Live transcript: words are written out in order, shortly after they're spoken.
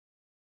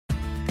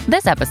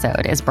This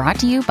episode is brought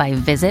to you by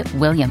Visit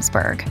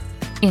Williamsburg.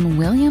 In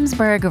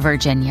Williamsburg,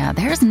 Virginia,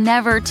 there's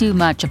never too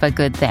much of a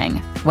good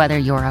thing. Whether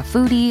you're a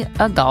foodie,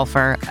 a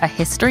golfer, a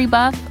history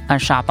buff, a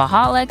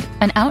shopaholic,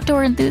 an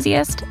outdoor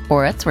enthusiast,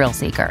 or a thrill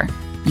seeker,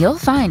 you'll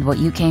find what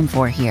you came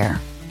for here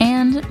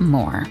and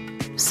more.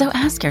 So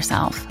ask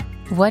yourself,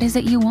 what is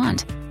it you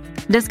want?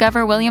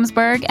 Discover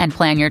Williamsburg and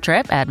plan your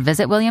trip at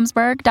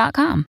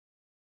visitwilliamsburg.com.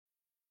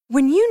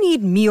 When you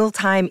need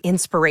mealtime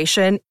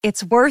inspiration,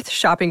 it's worth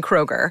shopping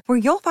Kroger, where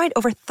you'll find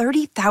over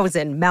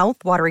 30,000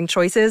 mouth-watering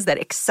choices that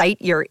excite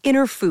your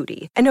inner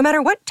foodie. And no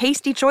matter what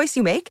tasty choice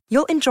you make,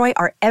 you'll enjoy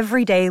our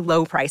everyday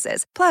low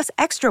prices, plus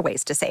extra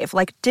ways to save,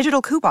 like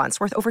digital coupons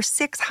worth over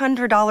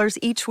 $600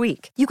 each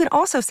week. You can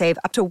also save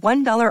up to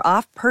 $1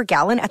 off per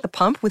gallon at the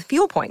pump with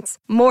fuel points.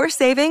 More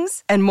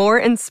savings and more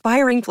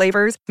inspiring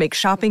flavors make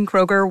shopping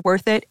Kroger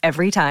worth it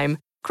every time.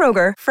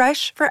 Kroger,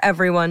 fresh for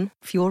everyone.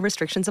 Fuel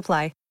restrictions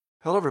apply.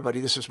 Hello, everybody.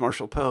 This is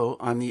Marshall Poe.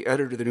 I'm the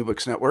editor of the New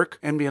Books Network.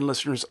 NBN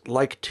listeners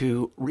like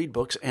to read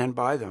books and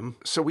buy them.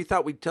 So we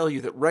thought we'd tell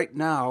you that right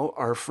now,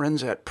 our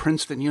friends at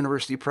Princeton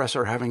University Press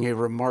are having a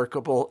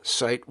remarkable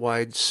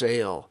site-wide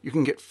sale. You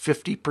can get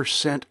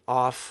 50%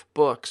 off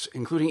books,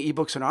 including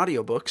ebooks and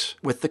audiobooks,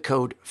 with the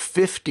code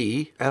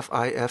 50,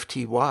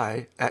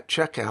 F-I-F-T-Y, at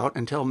checkout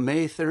until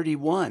May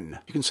 31.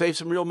 You can save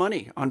some real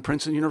money on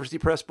Princeton University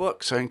Press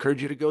books. I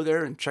encourage you to go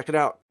there and check it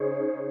out.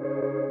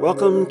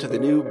 Welcome to the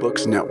New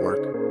Books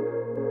Network.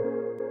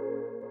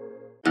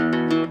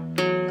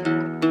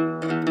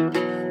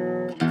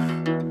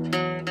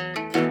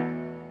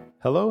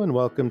 Hello and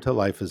welcome to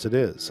Life as It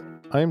Is.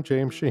 I'm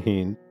James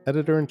Shaheen,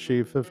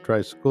 Editor-in-Chief of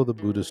Tricycle the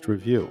Buddhist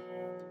Review.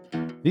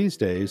 These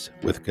days,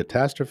 with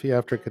catastrophe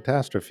after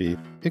catastrophe,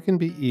 it can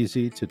be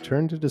easy to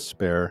turn to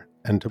despair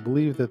and to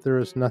believe that there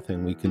is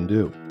nothing we can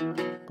do.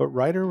 But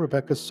writer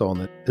Rebecca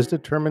Solnit is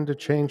determined to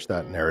change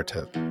that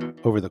narrative.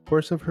 Over the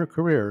course of her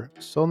career,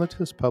 Solnit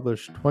has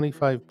published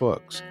 25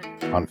 books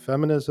on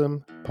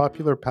feminism,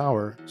 popular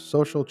power,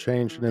 social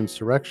change and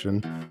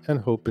insurrection, and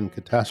hope in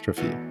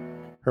catastrophe.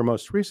 Her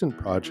most recent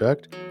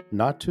project,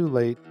 Not Too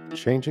Late,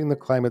 Changing the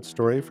Climate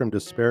Story from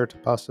Despair to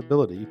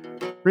Possibility,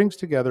 brings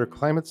together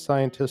climate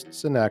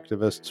scientists and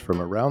activists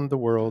from around the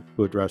world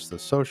who address the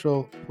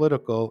social,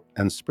 political,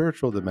 and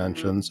spiritual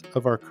dimensions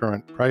of our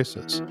current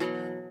crisis.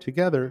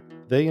 Together,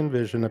 they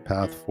envision a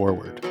path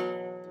forward.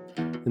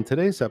 In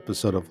today's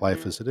episode of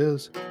Life as It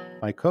Is,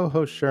 my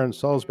co-host Sharon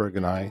Salzberg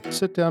and I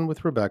sit down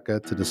with Rebecca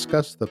to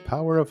discuss the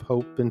power of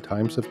hope in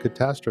times of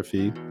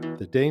catastrophe,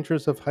 the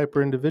dangers of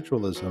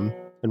hyper-individualism,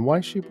 and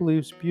why she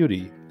believes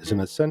beauty is an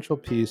essential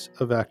piece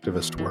of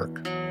activist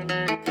work.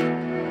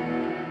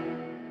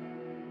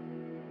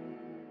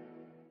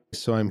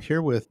 So I'm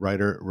here with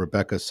writer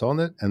Rebecca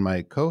Solnit and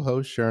my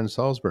co-host Sharon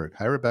Salzberg.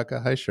 Hi,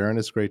 Rebecca. Hi, Sharon.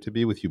 It's great to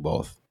be with you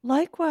both.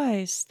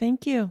 Likewise.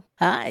 Thank you.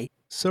 Hi.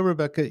 So,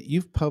 Rebecca,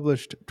 you've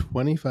published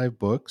 25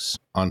 books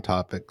on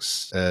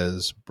topics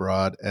as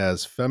broad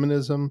as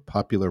feminism,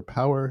 popular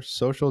power,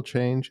 social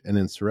change and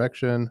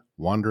insurrection,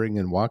 wandering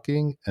and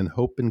walking, and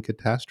hope in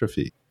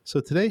catastrophe. So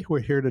today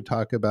we're here to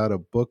talk about a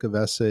book of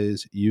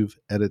essays you've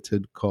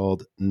edited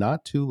called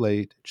Not Too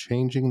Late,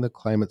 Changing the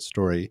Climate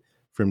Story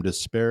from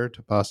Despair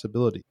to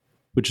Possibility,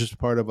 which is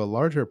part of a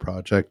larger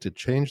project to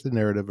change the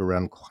narrative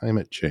around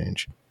climate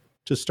change.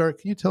 To start,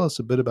 can you tell us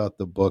a bit about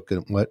the book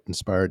and what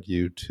inspired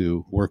you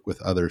to work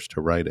with others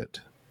to write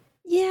it?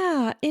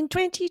 Yeah, in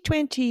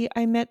 2020,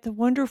 I met the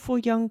wonderful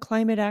young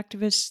climate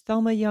activist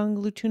Thelma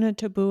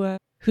Lutunatabua,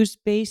 who's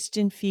based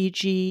in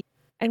Fiji.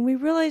 And we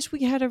realized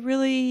we had a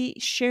really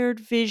shared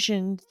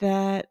vision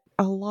that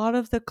a lot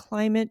of the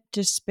climate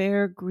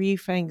despair,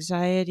 grief,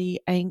 anxiety,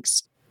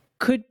 angst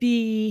could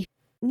be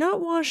not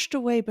washed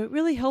away, but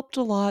really helped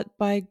a lot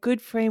by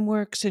good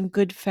frameworks and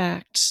good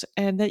facts,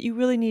 and that you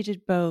really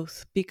needed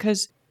both,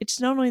 because it's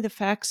not only the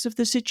facts of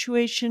the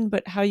situation,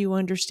 but how you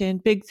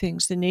understand big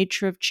things, the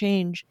nature of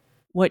change,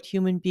 what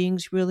human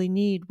beings really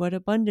need, what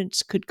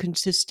abundance could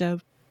consist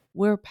of,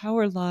 where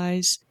power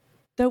lies,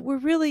 that we're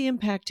really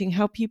impacting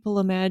how people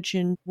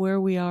imagine where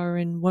we are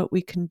and what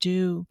we can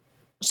do.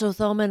 So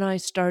Thelma and I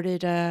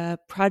started a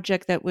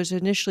project that was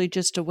initially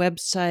just a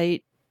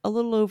website a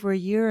little over a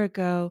year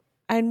ago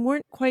and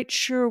weren't quite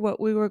sure what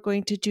we were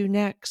going to do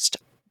next.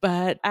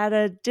 But at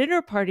a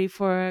dinner party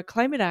for a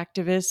climate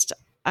activist,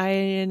 I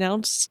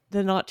announced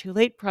the Not Too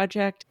Late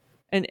project,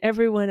 and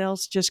everyone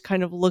else just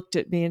kind of looked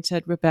at me and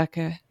said,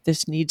 Rebecca,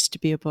 this needs to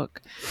be a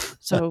book.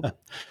 So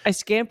I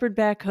scampered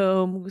back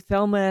home.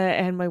 Thelma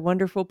and my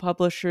wonderful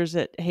publishers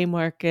at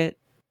Haymarket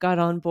got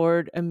on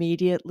board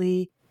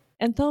immediately.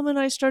 And Thelma and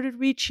I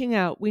started reaching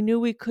out. We knew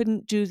we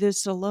couldn't do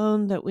this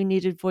alone, that we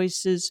needed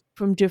voices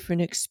from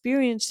different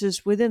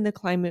experiences within the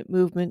climate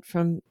movement,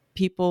 from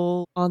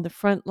people on the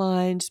front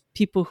lines,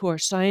 people who are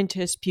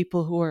scientists,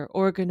 people who are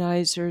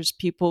organizers,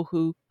 people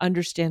who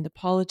understand the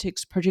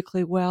politics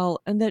particularly well,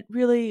 and that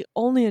really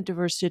only a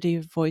diversity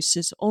of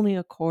voices, only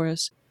a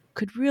chorus,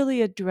 could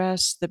really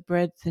address the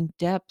breadth and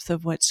depth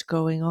of what's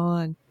going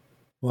on.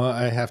 Well,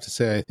 I have to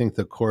say, I think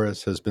the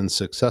chorus has been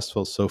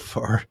successful so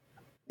far.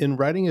 In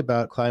writing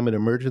about climate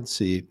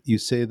emergency, you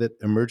say that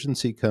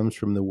emergency comes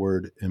from the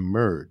word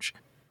emerge,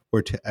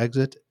 or to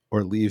exit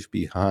or leave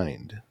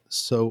behind.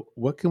 So,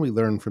 what can we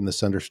learn from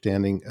this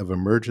understanding of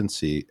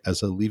emergency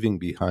as a leaving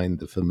behind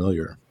the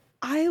familiar?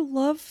 I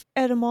love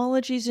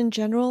etymologies in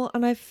general,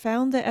 and I've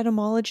found the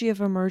etymology of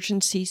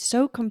emergency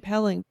so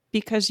compelling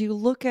because you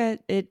look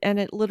at it and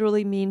it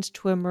literally means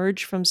to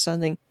emerge from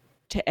something,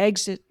 to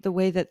exit the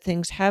way that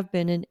things have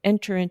been and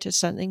enter into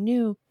something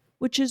new,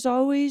 which is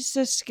always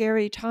a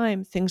scary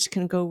time. Things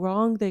can go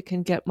wrong, they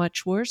can get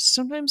much worse,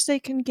 sometimes they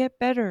can get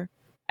better.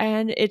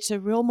 And it's a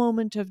real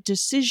moment of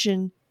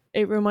decision.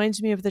 It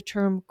reminds me of the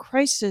term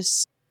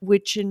crisis,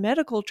 which in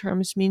medical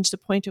terms means the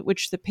point at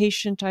which the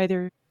patient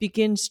either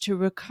begins to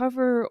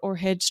recover or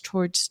heads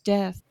towards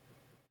death.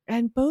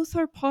 And both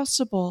are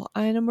possible,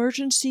 and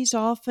emergencies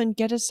often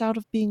get us out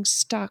of being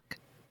stuck.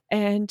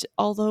 And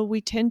although we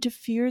tend to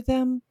fear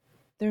them,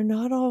 they're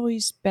not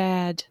always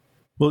bad.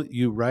 Well,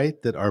 you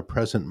write that our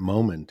present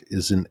moment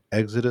is an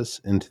exodus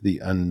into the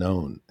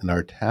unknown, and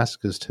our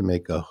task is to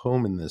make a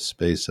home in this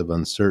space of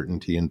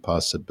uncertainty and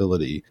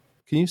possibility.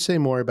 Can you say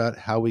more about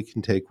how we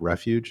can take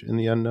refuge in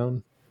the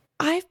unknown?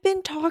 I've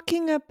been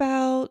talking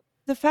about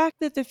the fact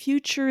that the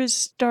future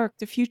is dark,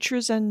 the future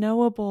is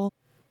unknowable,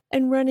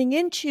 and running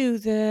into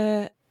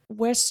the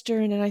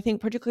Western, and I think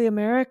particularly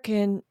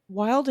American,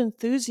 wild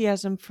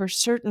enthusiasm for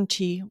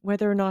certainty,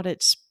 whether or not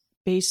it's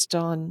based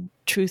on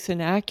truth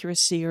and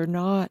accuracy or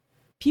not.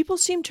 People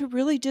seem to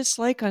really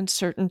dislike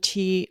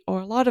uncertainty, or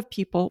a lot of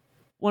people.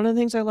 One of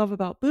the things I love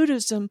about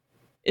Buddhism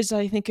is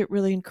I think it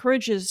really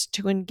encourages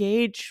to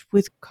engage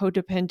with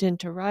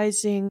codependent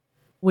arising,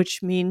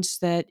 which means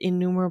that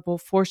innumerable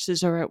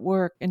forces are at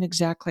work, and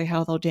exactly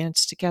how they'll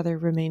dance together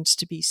remains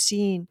to be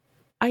seen.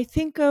 I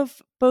think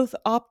of both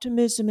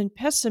optimism and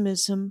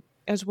pessimism,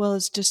 as well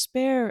as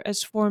despair,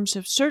 as forms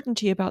of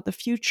certainty about the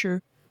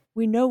future.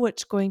 We know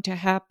what's going to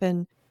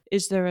happen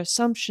is their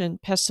assumption.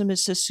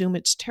 Pessimists assume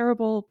it's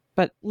terrible,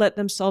 but let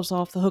themselves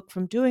off the hook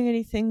from doing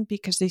anything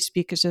because they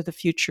speak as though the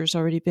future has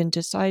already been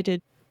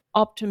decided.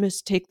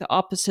 Optimists take the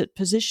opposite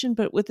position,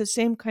 but with the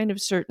same kind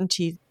of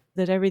certainty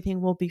that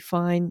everything will be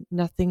fine,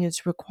 nothing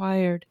is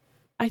required.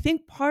 I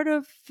think part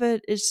of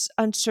it is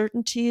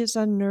uncertainty is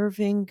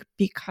unnerving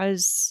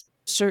because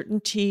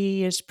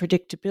certainty is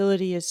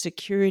predictability, is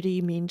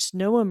security, means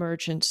no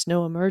emergence,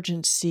 no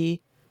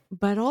emergency,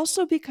 but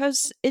also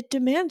because it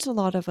demands a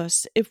lot of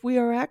us. If we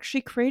are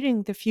actually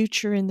creating the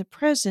future in the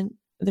present,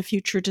 the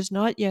future does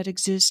not yet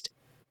exist,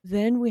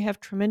 then we have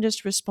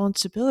tremendous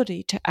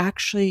responsibility to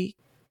actually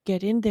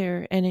get in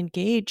there and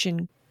engage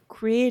and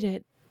create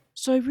it.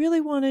 So I really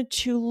wanted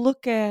to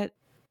look at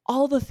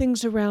all the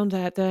things around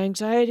that, the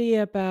anxiety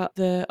about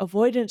the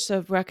avoidance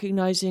of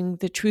recognizing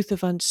the truth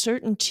of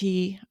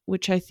uncertainty,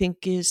 which I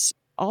think is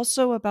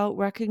also about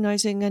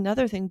recognizing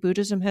another thing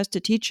Buddhism has to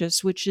teach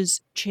us, which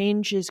is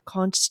change is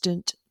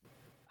constant.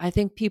 I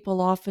think people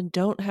often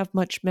don't have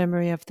much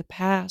memory of the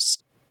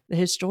past, the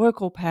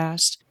historical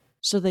past,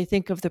 so they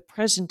think of the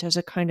present as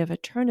a kind of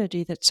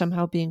eternity that's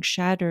somehow being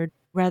shattered,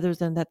 rather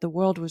than that the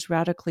world was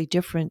radically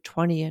different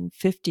 20 and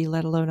 50,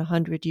 let alone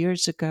 100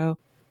 years ago.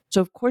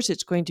 So of course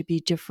it's going to be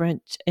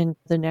different in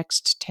the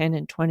next 10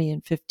 and 20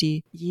 and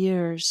 50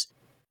 years,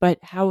 but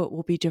how it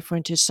will be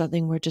different is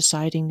something we're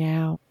deciding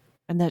now.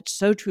 And that's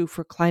so true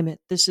for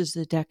climate. This is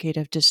the decade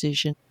of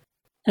decision.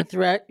 And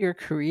throughout your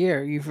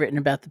career, you've written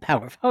about the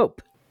power of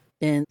hope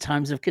in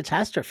times of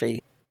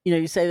catastrophe.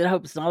 You say that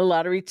hope is not a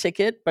lottery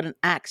ticket, but an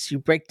axe you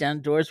break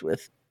down doors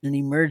with in an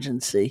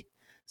emergency.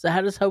 So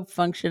how does hope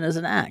function as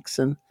an axe?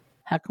 And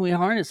how can we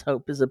harness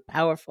hope as a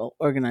powerful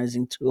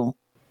organizing tool?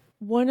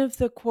 One of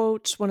the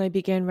quotes when I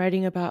began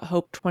writing about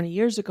hope 20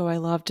 years ago I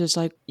loved is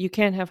like, you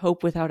can't have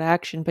hope without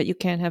action, but you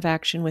can't have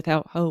action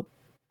without hope.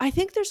 I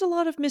think there's a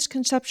lot of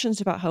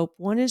misconceptions about hope.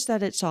 One is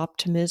that it's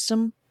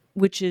optimism,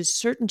 which is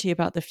certainty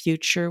about the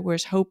future,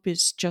 whereas hope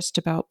is just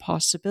about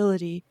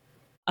possibility.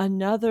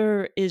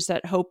 Another is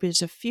that hope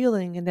is a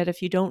feeling, and that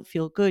if you don't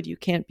feel good, you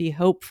can't be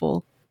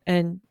hopeful.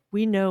 And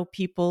we know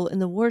people in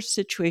the worst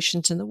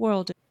situations in the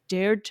world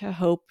dared to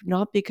hope,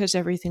 not because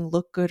everything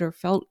looked good or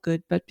felt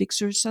good, but because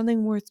there's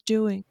something worth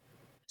doing.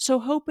 So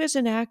hope as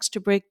an axe to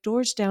break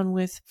doors down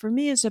with, for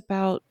me, is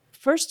about,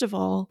 first of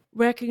all,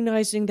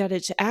 recognizing that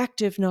it's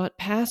active, not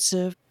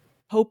passive.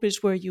 Hope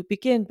is where you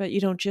begin, but you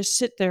don't just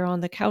sit there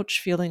on the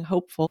couch feeling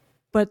hopeful,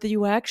 but that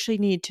you actually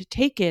need to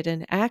take it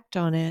and act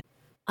on it.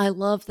 I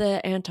love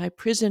the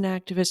anti-prison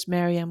activist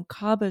Mariam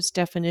Kaba's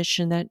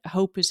definition that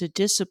hope is a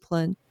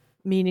discipline,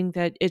 meaning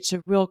that it's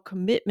a real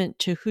commitment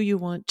to who you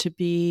want to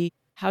be,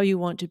 how you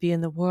want to be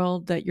in the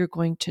world, that you're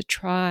going to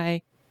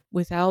try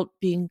without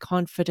being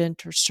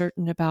confident or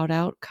certain about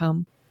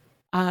outcome.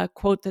 A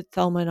quote that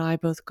Thelma and I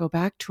both go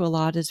back to a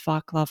lot is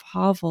Václav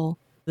Havel,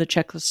 the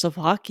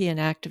Czechoslovakian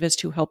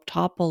activist who helped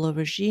topple a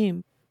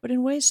regime, but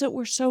in ways that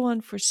were so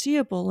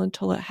unforeseeable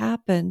until it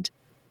happened.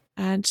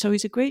 And so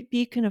he's a great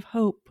beacon of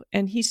hope.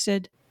 And he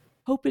said,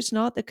 hope is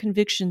not the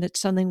conviction that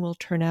something will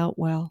turn out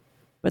well,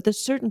 but the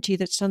certainty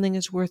that something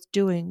is worth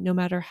doing no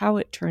matter how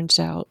it turns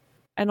out.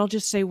 And I'll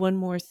just say one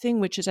more thing,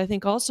 which is I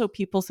think also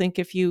people think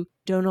if you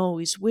don't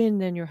always win,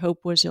 then your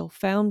hope was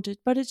ill-founded,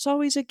 but it's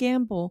always a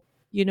gamble.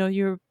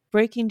 You're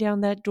breaking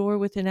down that door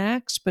with an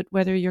axe, but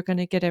whether you're going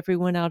to get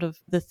everyone out of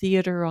the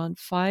theater on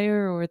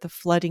fire or the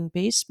flooding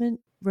basement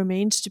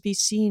remains to be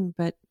seen,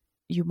 but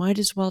you might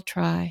as well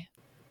try.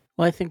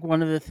 Well, I think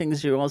one of the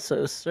things you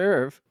also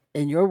serve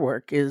in your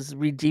work is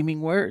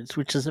redeeming words,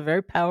 which is a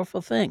very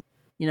powerful thing.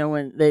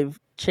 When they've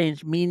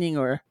changed meaning,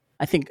 or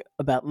I think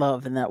about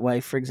love in that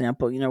way, for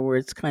example, where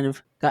it's kind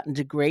of gotten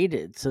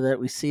degraded so that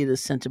we see it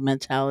as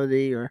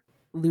sentimentality or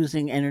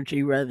losing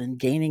energy rather than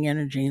gaining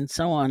energy and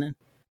so on. And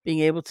being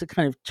able to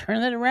kind of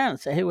turn that around and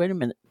say, hey, wait a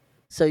minute.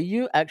 So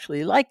you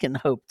actually liken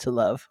hope to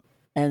love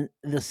and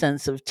the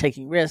sense of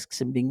taking risks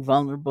and being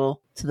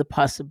vulnerable to the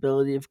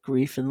possibility of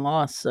grief and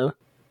loss. So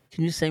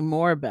can you say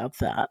more about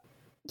that?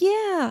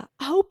 Yeah,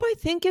 hope, I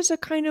think, is a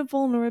kind of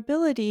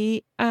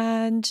vulnerability,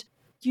 and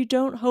you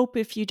don't hope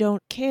if you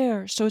don't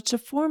care. So it's a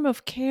form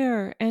of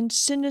care, and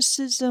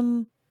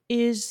cynicism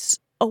is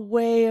a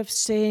way of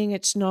saying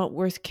it's not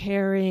worth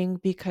caring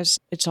because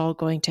it's all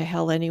going to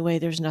hell anyway.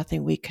 There's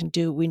nothing we can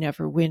do. We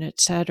never win,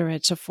 etc.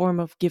 It's a form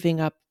of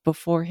giving up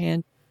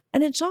beforehand.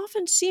 And it's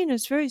often seen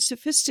as very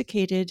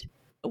sophisticated.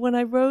 When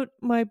I wrote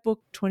my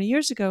book 20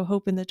 years ago,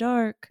 Hope in the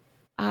Dark,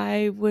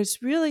 I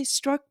was really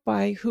struck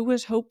by who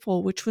was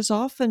hopeful, which was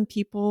often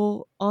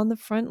people on the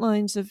front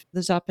lines of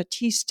the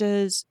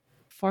Zapatistas,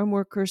 farm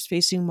workers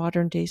facing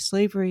modern day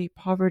slavery,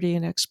 poverty,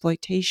 and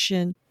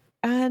exploitation,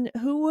 and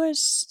who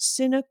was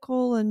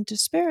cynical and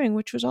despairing,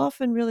 which was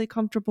often really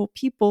comfortable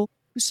people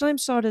who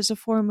sometimes saw it as a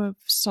form of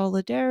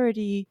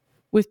solidarity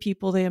with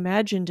people they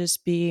imagined as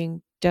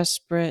being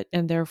desperate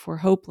and therefore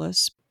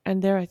hopeless.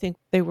 And there, I think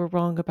they were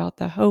wrong about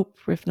the hope,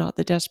 if not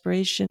the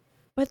desperation.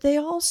 But they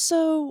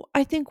also,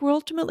 I think, were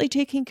ultimately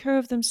taking care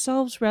of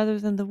themselves rather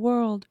than the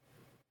world.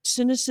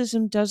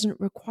 Cynicism doesn't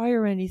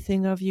require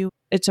anything of you.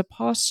 It's a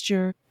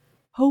posture.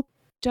 Hope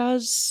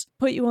does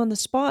put you on the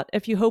spot.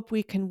 If you hope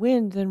we can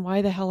win, then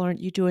why the hell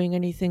aren't you doing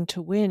anything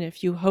to win?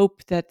 If you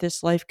hope that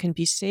this life can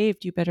be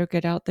saved, you better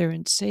get out there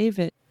and save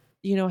it.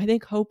 I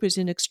think hope is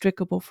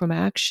inextricable from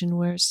action,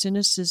 whereas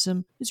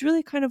cynicism is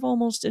really kind of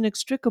almost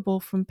inextricable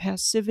from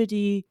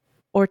passivity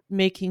or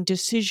making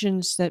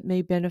decisions that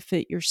may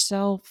benefit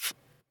yourself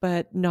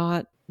but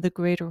not the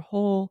greater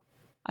whole.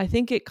 I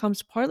think it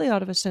comes partly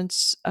out of a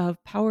sense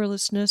of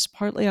powerlessness,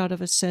 partly out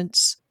of a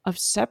sense of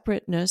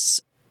separateness.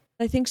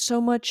 I think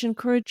so much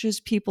encourages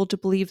people to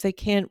believe they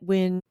can't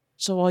win,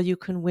 so all you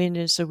can win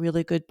is a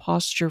really good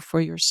posture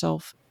for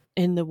yourself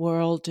in the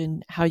world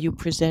and how you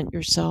present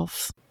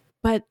yourself.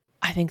 But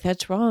I think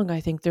that's wrong. I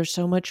think there's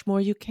so much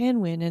more you can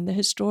win, and the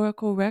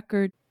historical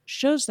record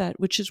shows that,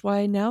 which is why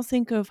I now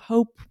think of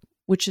hope,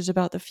 which is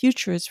about the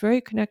future. It's very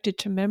connected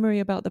to memory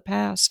about the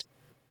past.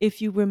 If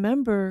you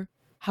remember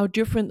how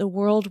different the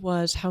world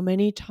was, how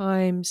many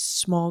times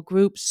small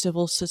groups,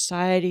 civil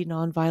society,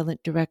 nonviolent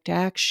direct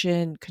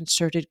action,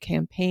 concerted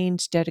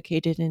campaigns,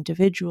 dedicated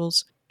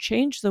individuals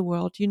changed the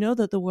world, you know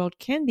that the world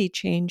can be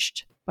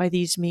changed by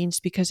these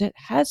means because it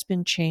has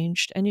been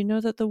changed. And you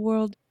know that the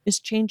world is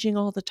changing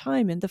all the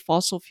time. And the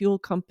fossil fuel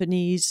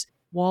companies,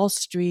 Wall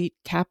Street,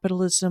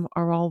 capitalism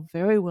are all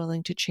very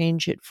willing to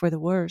change it for the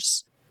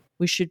worse.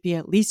 We should be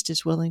at least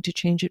as willing to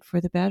change it for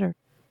the better.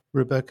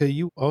 Rebecca,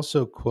 you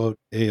also quote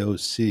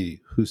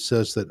AOC, who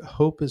says that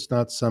hope is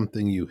not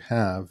something you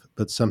have,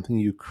 but something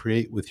you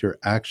create with your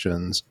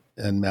actions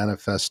and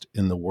manifest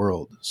in the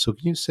world. So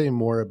can you say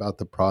more about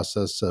the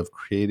process of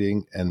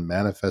creating and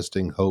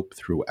manifesting hope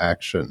through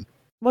action?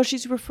 Well,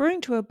 she's referring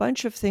to a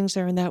bunch of things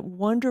there in that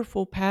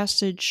wonderful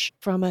passage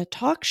from a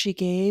talk she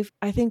gave.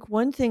 I think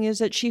one thing is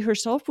that she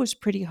herself was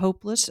pretty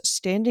hopeless.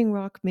 Standing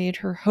Rock made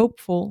her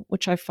hopeful,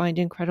 which I find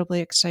incredibly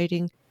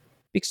exciting.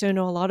 Because I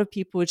know a lot of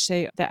people would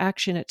say the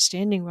action at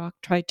Standing Rock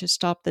tried to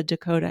stop the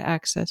Dakota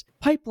Access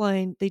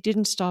Pipeline. They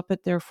didn't stop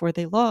it, therefore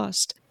they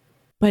lost.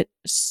 But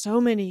so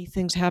many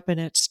things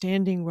happened at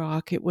Standing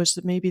Rock. It was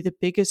maybe the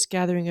biggest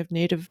gathering of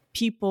Native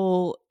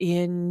people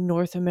in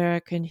North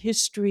American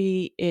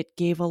history. It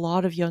gave a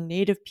lot of young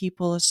Native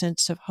people a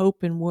sense of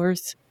hope and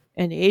worth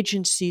and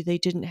agency they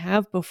didn't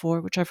have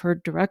before, which I've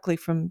heard directly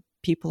from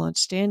people on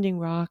Standing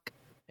Rock.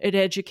 It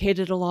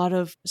educated a lot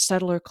of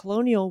settler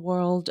colonial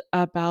world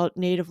about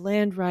native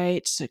land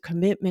rights, a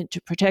commitment to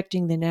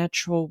protecting the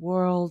natural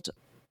world.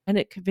 And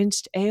it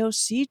convinced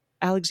AOC,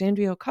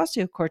 Alexandria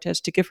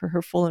Ocasio-Cortez, to give her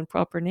her full and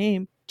proper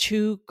name,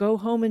 to go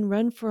home and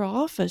run for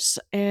office.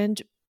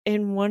 And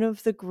in one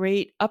of the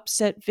great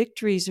upset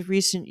victories of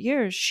recent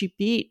years, she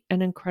beat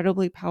an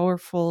incredibly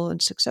powerful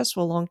and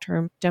successful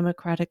long-term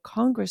Democratic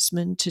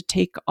congressman to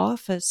take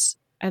office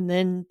and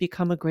then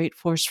become a great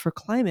force for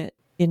climate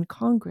in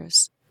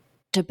Congress.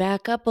 To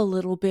back up a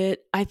little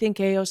bit, I think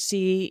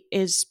AOC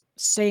is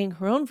saying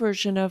her own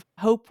version of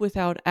hope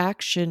without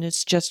action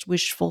is just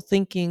wishful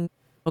thinking,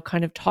 a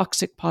kind of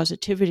toxic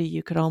positivity,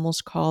 you could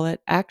almost call it.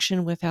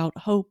 Action without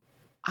hope,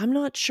 I'm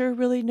not sure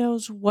really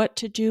knows what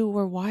to do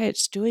or why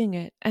it's doing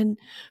it. And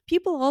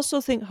people also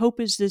think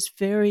hope is this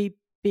very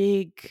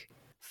big,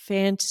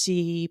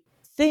 fancy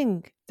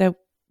thing that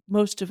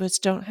most of us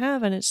don't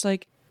have. And it's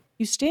like,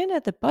 you stand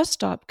at the bus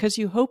stop because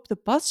you hope the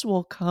bus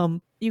will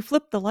come. You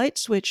flip the light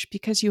switch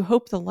because you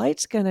hope the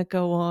light's going to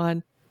go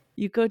on.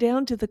 You go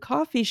down to the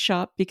coffee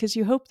shop because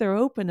you hope they're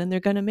open and they're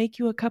going to make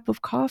you a cup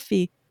of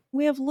coffee.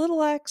 We have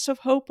little acts of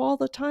hope all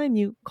the time.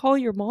 You call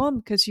your mom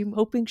because you're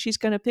hoping she's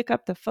going to pick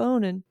up the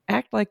phone and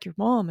act like your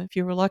mom if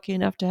you were lucky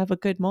enough to have a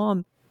good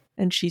mom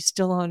and she's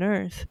still on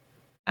earth.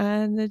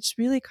 And it's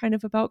really kind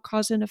of about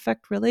cause and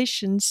effect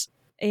relations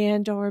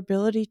and our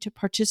ability to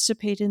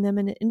participate in them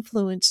and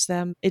influence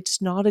them.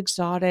 It's not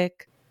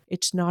exotic,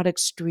 it's not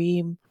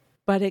extreme,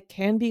 but it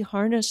can be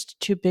harnessed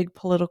to big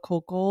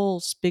political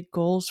goals, big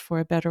goals for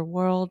a better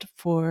world,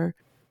 for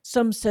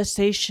some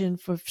cessation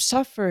for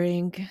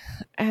suffering.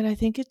 And I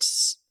think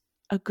it's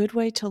a good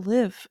way to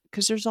live,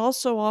 because there's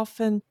also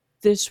often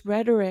this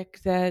rhetoric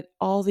that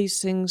all these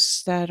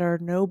things that are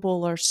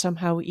noble are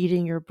somehow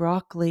eating your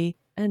broccoli,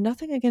 and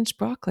nothing against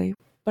broccoli.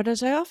 But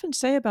as I often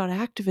say about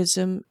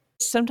activism,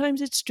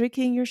 sometimes it's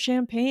drinking your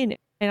champagne.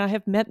 And I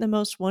have met the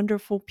most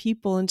wonderful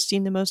people and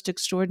seen the most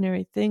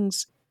extraordinary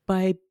things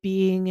by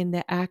being in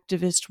the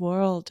activist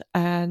world.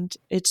 And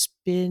it's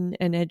been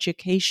an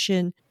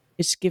education.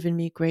 It's given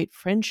me great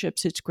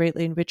friendships. It's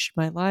greatly enriched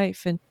my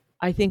life. And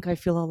I think I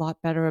feel a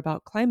lot better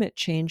about climate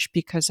change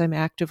because I'm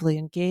actively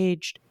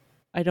engaged.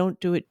 I don't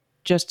do it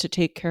just to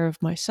take care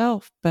of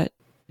myself, but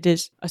it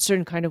is a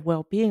certain kind of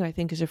well-being, I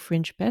think, is a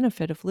fringe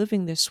benefit of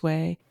living this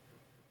way.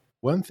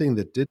 One thing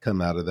that did come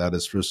out of that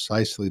is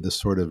precisely the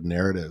sort of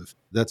narrative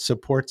that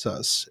supports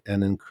us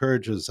and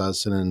encourages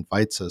us and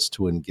invites us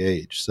to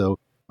engage. So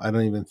I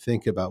don't even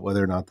think about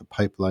whether or not the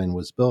pipeline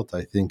was built.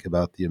 I think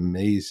about the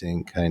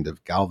amazing kind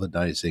of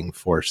galvanizing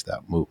force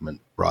that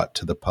movement brought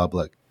to the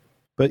public.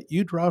 But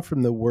you draw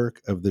from the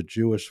work of the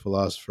Jewish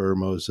philosopher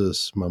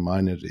Moses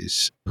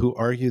Maimonides, who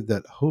argued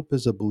that hope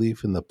is a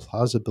belief in the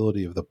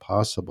plausibility of the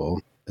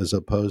possible as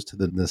opposed to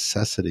the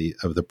necessity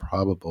of the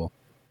probable.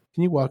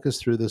 Can you walk us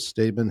through this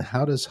statement?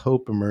 How does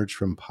hope emerge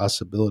from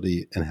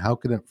possibility, and how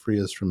can it free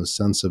us from a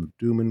sense of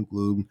doom and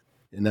gloom,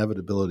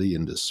 inevitability,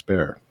 and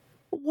despair?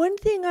 One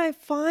thing I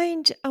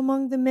find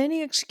among the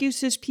many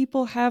excuses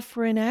people have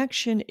for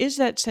inaction is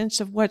that sense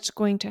of what's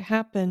going to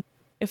happen.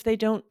 If they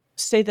don't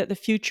say that the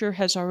future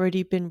has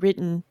already been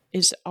written,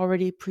 is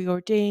already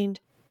preordained,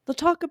 they'll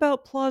talk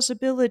about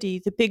plausibility.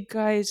 The big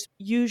guys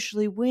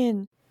usually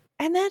win.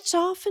 And that's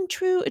often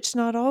true. It's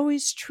not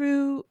always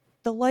true.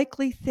 The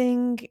likely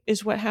thing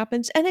is what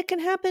happens. And it can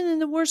happen in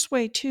the worst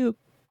way, too.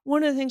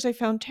 One of the things I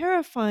found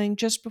terrifying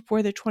just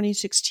before the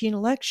 2016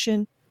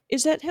 election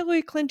is that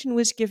Hillary Clinton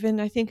was given,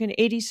 I think, an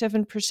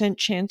 87%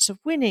 chance of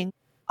winning.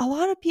 A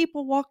lot of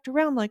people walked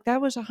around like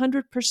that was a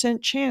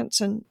 100%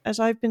 chance. And as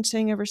I've been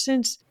saying ever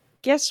since,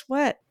 guess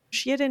what?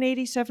 She had an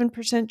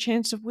 87%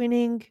 chance of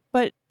winning.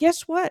 But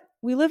guess what?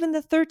 We live in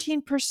the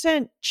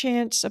 13%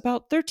 chance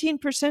about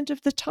 13%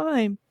 of the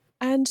time.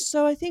 And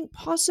so I think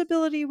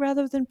possibility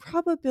rather than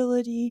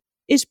probability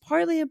is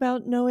partly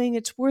about knowing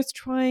it's worth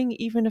trying,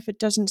 even if it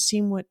doesn't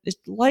seem what is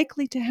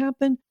likely to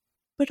happen,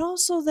 but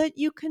also that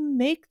you can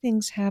make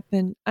things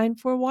happen. And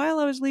for a while,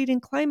 I was leading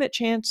climate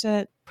chants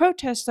at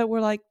protests that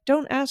were like,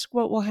 don't ask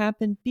what will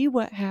happen, be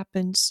what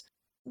happens.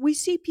 We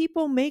see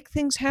people make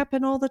things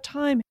happen all the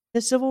time.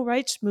 The civil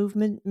rights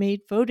movement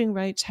made voting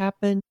rights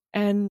happen.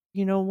 And,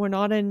 we're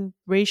not in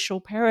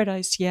racial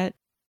paradise yet,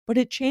 but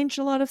it changed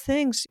a lot of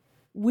things.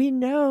 We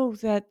know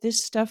that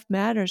this stuff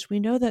matters. We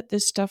know that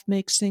this stuff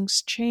makes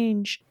things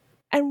change.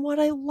 And what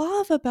I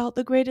love about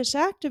the greatest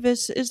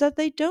activists is that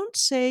they don't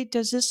say,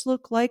 does this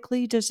look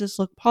likely? Does this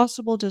look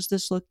possible? Does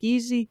this look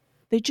easy?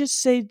 They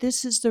just say,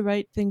 this is the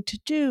right thing to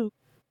do.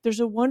 There's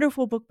a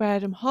wonderful book by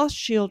Adam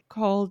Hochschild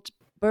called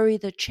Bury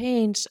the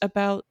Chains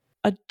about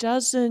a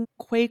dozen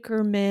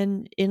Quaker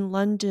men in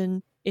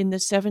London in the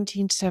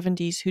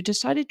 1770s who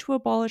decided to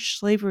abolish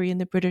slavery in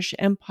the British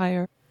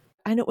Empire.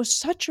 And it was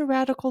such a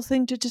radical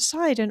thing to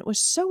decide, and it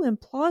was so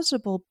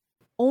implausible.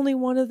 Only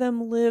one of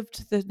them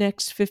lived the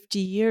next 50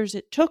 years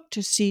it took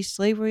to see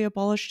slavery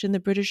abolished in the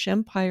British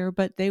Empire,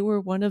 but they were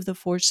one of the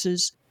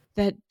forces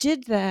that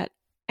did that.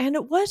 And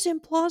it was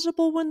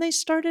implausible when they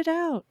started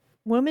out.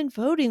 Women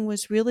voting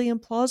was really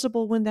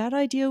implausible when that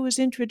idea was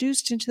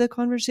introduced into the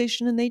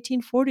conversation in the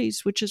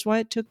 1840s, which is why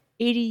it took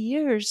 80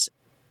 years.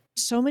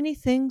 So many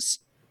things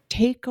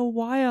take a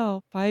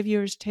while, 5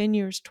 years, 10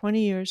 years,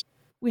 20 years.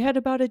 We had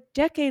about a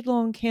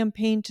decade-long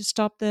campaign to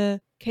stop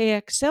the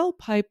KXL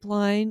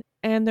pipeline,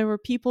 and there were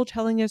people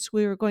telling us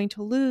we were going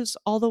to lose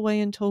all the way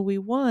until we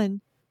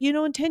won.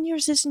 And 10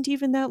 years isn't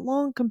even that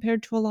long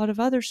compared to a lot of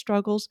other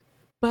struggles,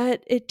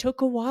 but it took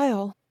a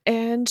while.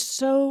 And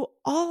so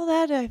all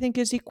that, I think,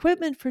 is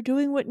equipment for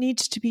doing what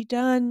needs to be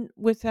done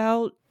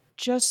without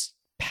just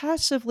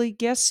passively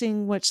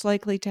guessing what's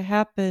likely to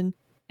happen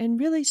and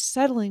really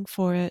settling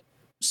for it.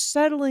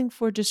 Settling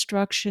for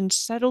destruction,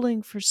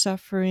 settling for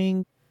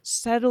suffering,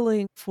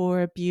 settling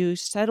for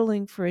abuse,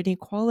 settling for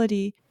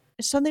inequality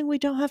is something we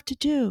don't have to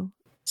do.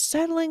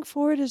 Settling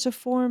for it is a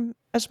form,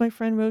 as my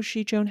friend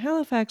Roshi Joan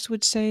Halifax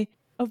would say,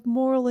 of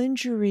moral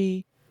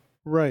injury.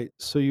 Right.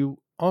 So you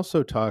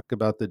also talk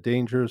about the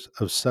dangers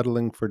of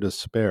settling for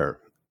despair,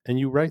 and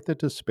you write that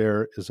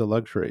despair is a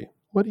luxury.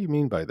 What do you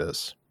mean by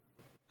this?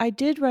 I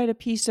did write a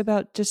piece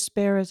about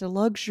despair as a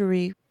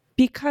luxury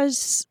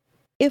because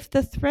if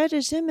the threat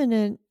is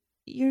imminent,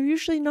 you're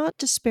usually not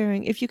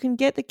despairing. If you can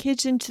get the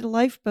kids into the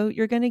lifeboat,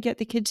 you're going to get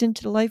the kids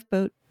into the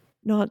lifeboat,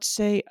 not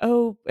say,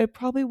 oh, it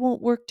probably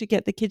won't work to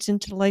get the kids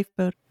into the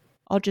lifeboat.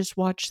 I'll just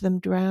watch them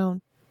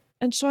drown.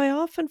 And so I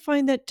often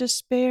find that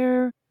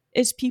despair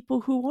is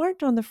people who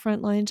aren't on the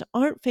front lines,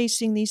 aren't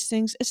facing these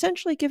things,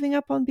 essentially giving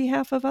up on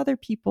behalf of other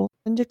people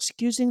and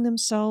excusing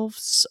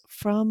themselves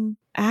from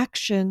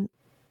action.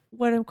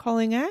 What I'm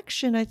calling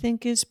action, I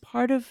think, is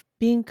part of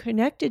being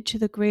connected to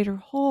the greater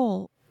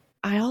whole.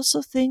 I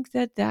also think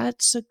that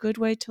that's a good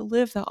way to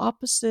live. The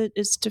opposite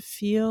is to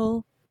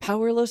feel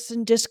powerless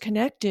and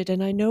disconnected.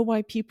 And I know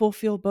why people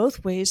feel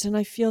both ways. And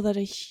I feel that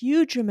a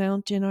huge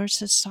amount in our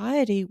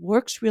society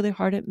works really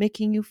hard at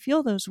making you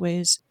feel those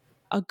ways.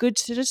 A good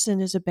citizen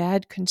is a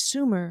bad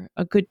consumer.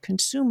 A good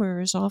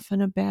consumer is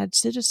often a bad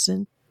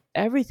citizen.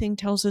 Everything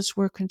tells us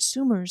we're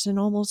consumers, and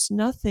almost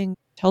nothing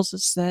tells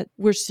us that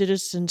we're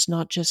citizens,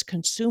 not just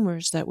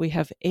consumers, that we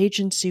have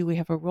agency, we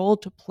have a role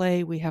to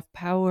play, we have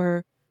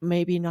power,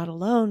 maybe not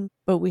alone,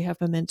 but we have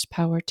immense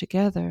power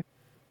together.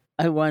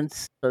 I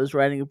was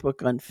writing a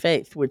book on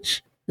faith,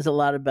 which is a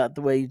lot about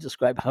the way you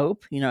describe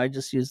hope. I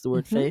just used the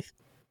word faith.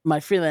 My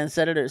freelance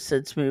editor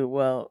said to me,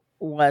 well,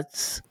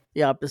 what's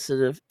the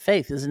opposite of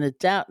faith? Isn't it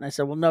doubt? And I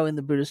said, well, no, in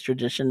the Buddhist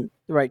tradition,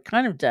 the right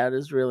kind of doubt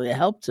is really a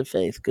help to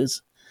faith,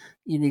 because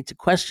you need to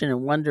question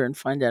and wonder and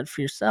find out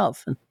for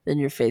yourself, and then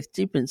your faith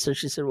deepens. So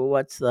she said, well,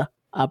 what's the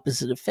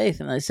opposite of faith?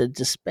 And I said,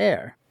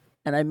 despair.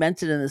 And I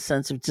meant it in the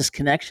sense of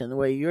disconnection, the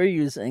way you're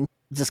using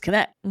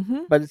disconnect.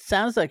 But it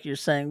sounds like you're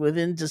saying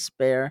within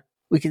despair,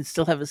 we can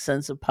still have a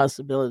sense of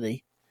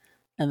possibility,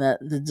 and that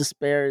the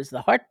despair is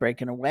the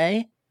heartbreak in a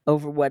way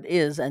over what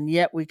is, and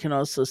yet we can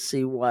also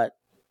see what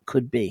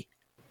could be.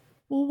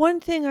 Well, one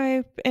thing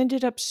I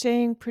ended up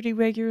saying pretty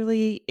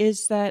regularly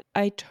is that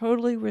I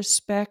totally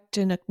respect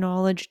and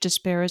acknowledge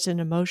despair as an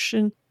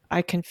emotion.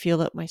 I can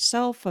feel it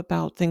myself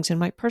about things in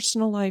my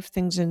personal life,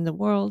 things in the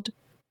world.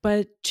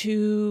 But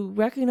to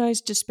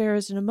recognize despair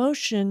as an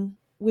emotion,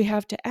 we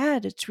have to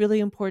add it's really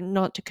important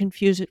not to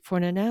confuse it for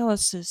an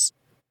analysis.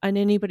 And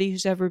anybody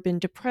who's ever been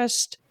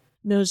depressed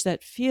knows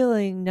that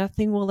feeling.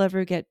 Nothing will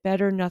ever get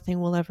better, nothing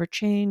will ever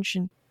change.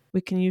 And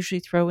we can usually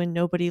throw in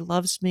nobody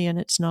loves me and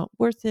it's not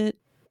worth it.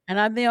 And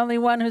I'm the only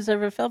one who's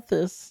ever felt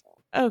this.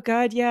 Oh,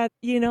 God, yeah.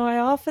 I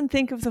often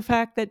think of the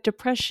fact that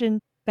depression,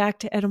 back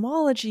to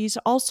etymologies,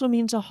 also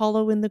means a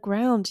hollow in the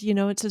ground.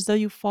 It's as though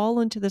you fall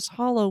into this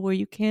hollow where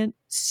you can't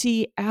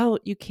see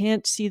out. You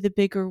can't see the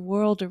bigger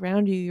world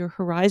around you. Your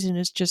horizon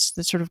is just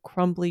the sort of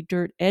crumbly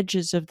dirt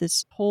edges of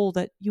this hole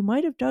that you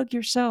might have dug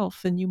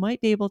yourself and you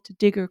might be able to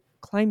dig or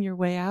climb your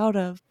way out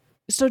of.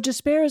 So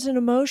despair is an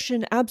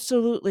emotion,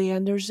 absolutely.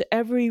 And there's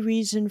every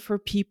reason for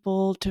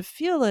people to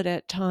feel it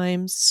at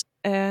times.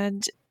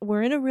 And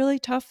we're in a really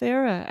tough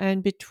era.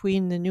 And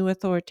between the new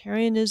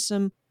authoritarianism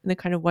and the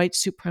kind of white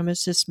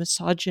supremacist,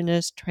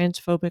 misogynist,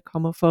 transphobic,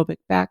 homophobic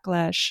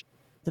backlash,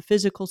 the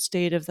physical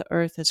state of the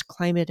earth as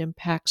climate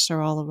impacts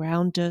are all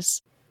around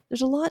us,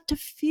 there's a lot to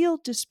feel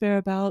despair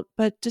about.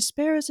 But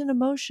despair as an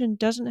emotion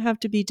doesn't have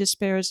to be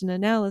despair as an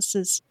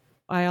analysis.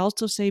 I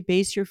also say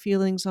base your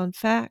feelings on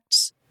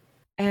facts.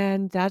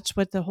 And that's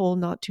what the whole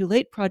Not Too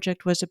Late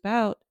project was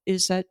about,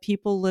 is that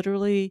people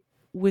literally,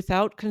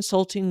 without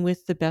consulting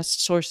with the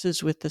best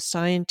sources, with the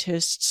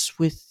scientists,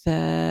 with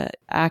the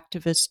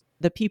activists,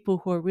 the people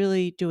who are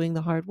really doing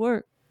the hard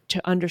work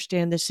to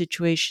understand the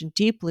situation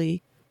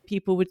deeply,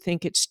 people would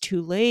think it's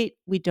too late.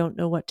 We don't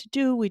know what to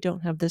do. We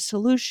don't have the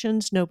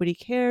solutions. Nobody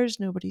cares.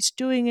 Nobody's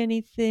doing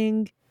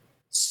anything.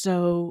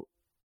 So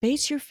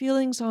base your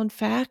feelings on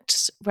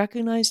facts,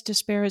 recognize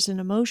despair as an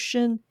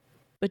emotion,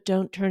 but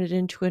don't turn it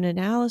into an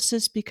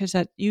analysis, because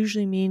that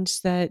usually means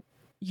that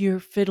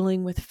you're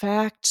fiddling with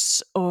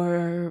facts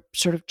or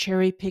sort of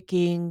cherry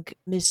picking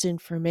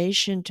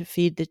misinformation to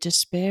feed the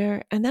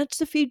despair. And that's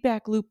the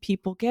feedback loop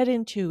people get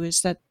into,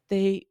 is that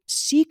they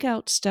seek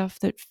out stuff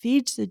that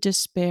feeds the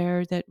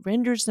despair, that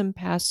renders them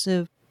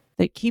passive,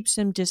 that keeps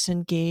them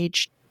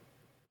disengaged.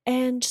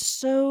 And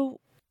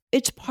so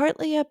it's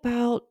partly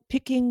about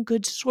picking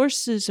good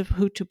sources of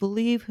who to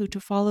believe, who to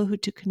follow, who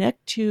to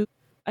connect to,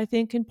 I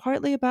think, and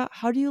partly about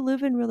how do you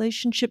live in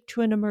relationship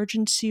to an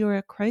emergency or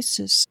a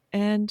crisis.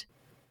 And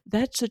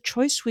that's a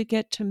choice we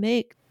get to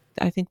make.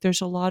 I think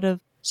there's a lot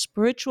of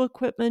spiritual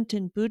equipment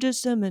in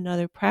Buddhism and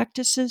other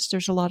practices.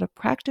 There's a lot of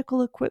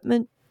practical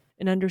equipment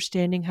in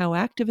understanding how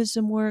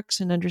activism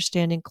works and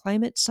understanding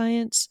climate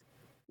science.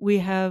 We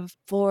have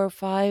 4 or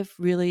 5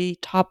 really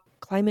top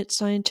climate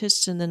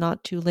scientists in the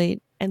Not Too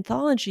Late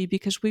anthology,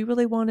 because we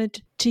really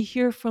wanted to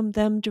hear from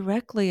them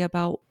directly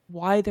about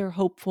why they're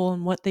hopeful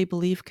and what they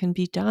believe can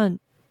be done.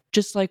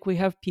 Just like we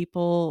have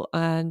people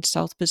on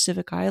South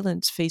Pacific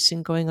Islands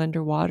facing going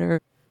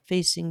underwater,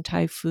 facing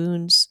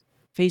typhoons,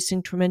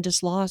 facing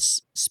tremendous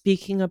loss,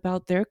 speaking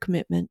about their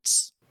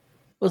commitments.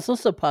 Well, it's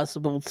also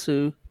possible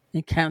to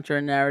encounter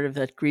a narrative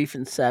that grief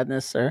and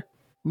sadness are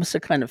almost a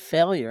kind of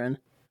failure. And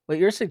what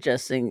you're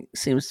suggesting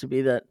seems to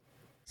be that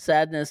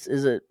sadness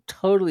is a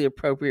totally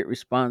appropriate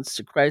response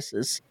to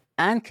crisis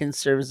and can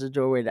serve as a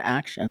doorway to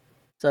action.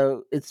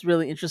 So it's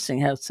really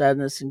interesting how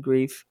sadness and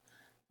grief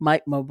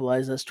might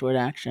mobilize us toward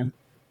action.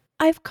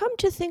 I've come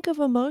to think of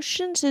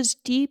emotions as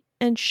deep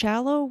and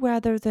shallow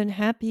rather than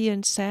happy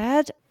and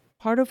sad.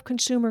 Part of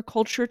consumer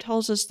culture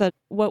tells us that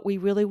what we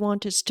really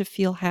want is to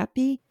feel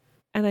happy.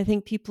 And I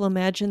think people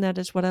imagine that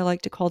as what I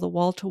like to call the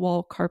wall to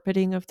wall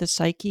carpeting of the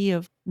psyche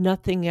of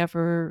nothing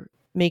ever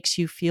makes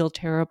you feel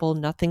terrible,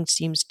 nothing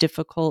seems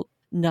difficult,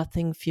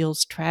 nothing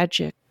feels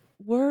tragic.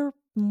 We're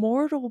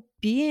mortal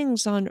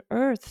beings on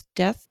earth.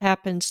 Death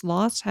happens,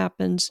 loss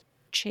happens,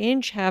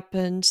 change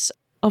happens.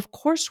 Of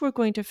course, we're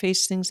going to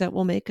face things that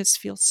will make us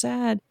feel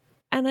sad.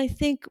 And I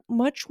think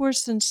much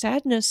worse than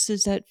sadness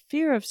is that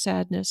fear of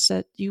sadness,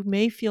 that you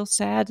may feel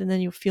sad and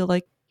then you feel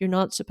like you're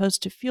not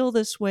supposed to feel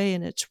this way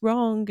and it's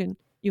wrong and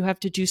you have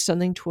to do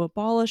something to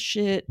abolish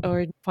it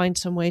or find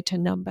some way to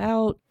numb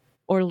out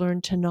or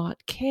learn to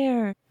not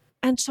care.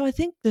 And so I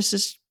think this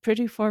is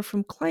pretty far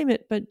from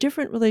climate, but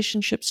different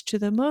relationships to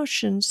the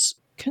emotions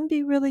can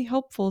be really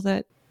helpful,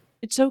 that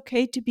it's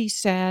okay to be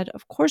sad.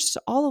 Of course,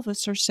 all of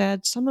us are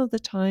sad some of the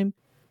time,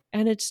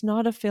 and it's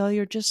not a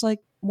failure, just like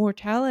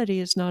mortality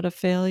is not a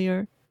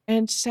failure.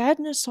 And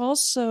sadness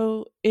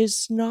also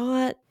is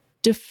not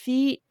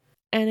defeat,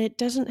 and it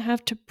doesn't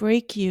have to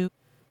break you.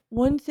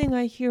 One thing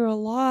I hear a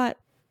lot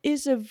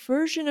is a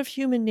version of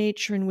human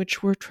nature in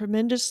which we're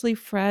tremendously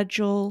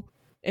fragile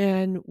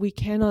and we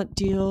cannot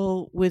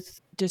deal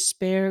with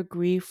despair,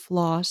 grief,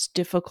 loss,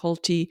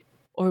 difficulty,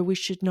 or we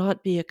should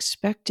not be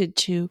expected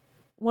to.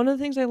 One of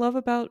the things I love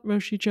about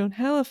Roshi Joan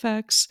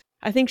Halifax,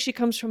 I think she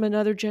comes from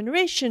another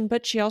generation,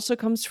 but she also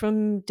comes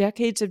from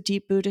decades of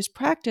deep Buddhist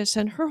practice.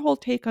 And her whole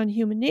take on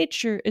human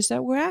nature is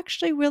that we're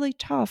actually really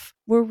tough.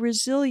 We're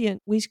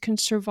resilient. We can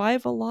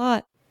survive a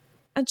lot.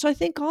 And so I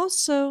think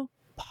also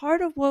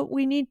part of what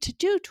we need to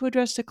do to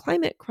address the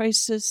climate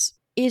crisis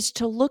is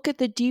to look at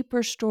the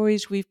deeper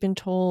stories we've been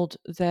told,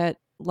 that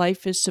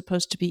life is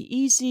supposed to be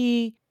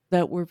easy,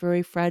 that we're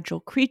very fragile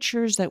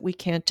creatures, that we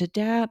can't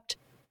adapt.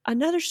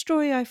 Another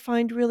story I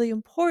find really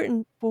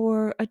important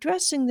for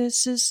addressing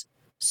this is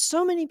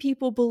so many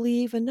people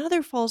believe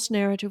another false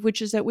narrative,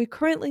 which is that we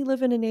currently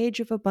live in an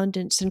age of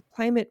abundance and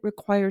climate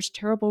requires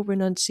terrible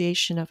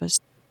renunciation of us.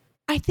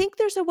 I think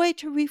there's a way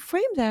to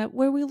reframe that,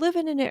 where we live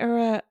in an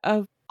era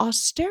of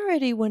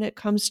austerity when it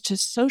comes to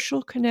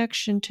social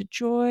connection, to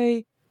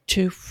joy,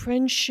 to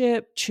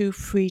friendship, to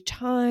free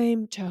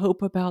time, to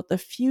hope about the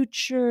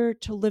future,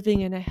 to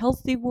living in a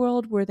healthy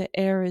world where the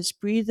air is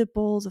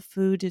breathable, the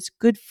food is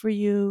good for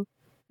you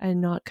and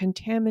not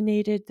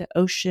contaminated, the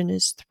ocean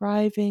is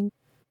thriving.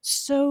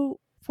 So,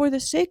 for the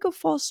sake of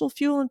fossil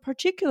fuel in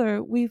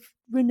particular, we've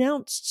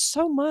renounced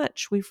so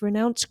much. We've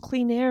renounced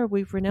clean air,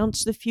 we've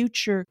renounced the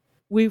future,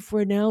 we've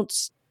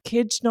renounced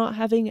kids not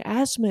having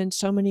asthma in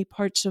so many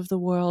parts of the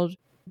world.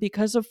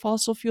 Because of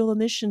fossil fuel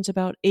emissions,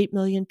 about 8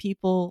 million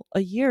people a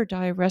year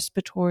die of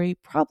respiratory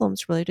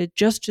problems related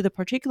just to the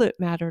particulate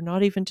matter,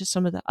 not even to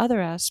some of the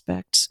other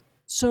aspects.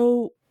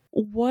 So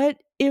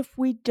what if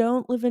we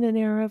don't live in an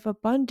era of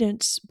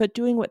abundance, but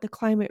doing what the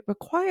climate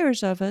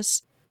requires of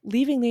us,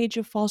 leaving the age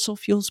of fossil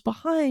fuels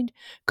behind,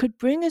 could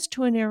bring us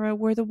to an era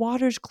where the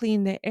water's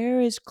clean, the air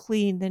is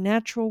clean, the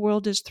natural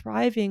world is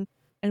thriving,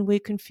 and we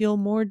can feel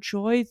more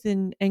joy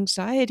than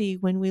anxiety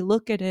when we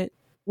look at it,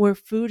 where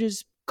food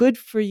is good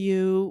for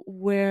you,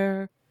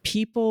 where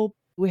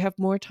we have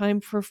more time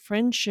for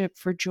friendship,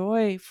 for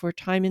joy, for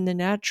time in the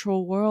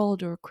natural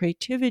world, or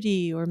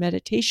creativity, or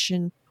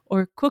meditation,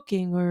 or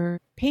cooking,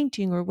 or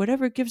painting, or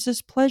whatever gives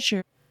us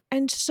pleasure.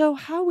 And so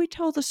how we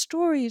tell the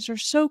stories are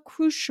so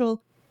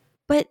crucial.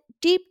 But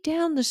deep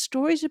down, the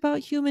stories about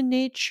human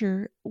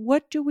nature,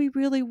 what do we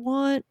really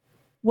want?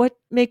 What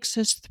makes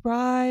us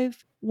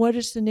thrive? What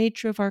is the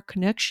nature of our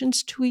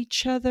connections to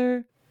each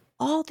other?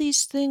 All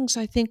these things,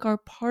 I think, are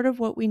part of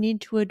what we need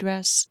to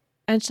address.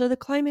 And so the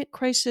climate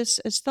crisis,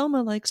 as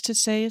Thelma likes to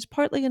say, is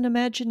partly an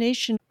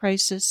imagination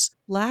crisis,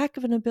 lack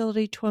of an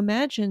ability to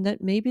imagine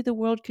that maybe the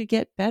world could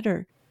get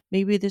better.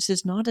 Maybe this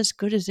is not as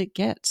good as it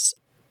gets.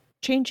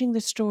 Changing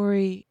the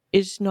story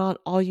is not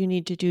all you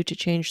need to do to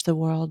change the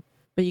world,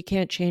 but you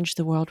can't change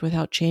the world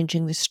without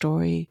changing the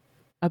story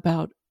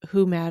about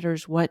who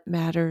matters, what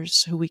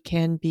matters, who we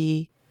can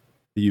be.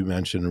 You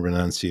mentioned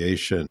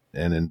renunciation,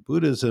 and in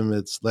Buddhism,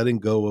 it's letting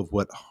go of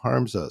what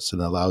harms us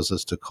and allows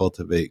us to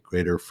cultivate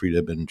greater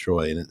freedom and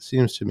joy. And it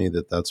seems to me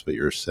that that's what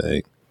you're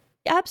saying.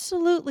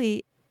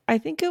 Absolutely. I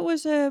think it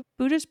was a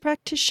Buddhist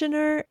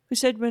practitioner who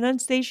said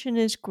renunciation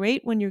is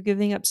great when you're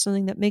giving up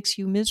something that makes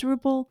you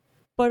miserable.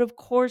 But of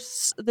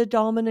course, the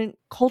dominant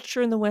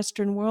culture in the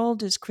Western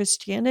world is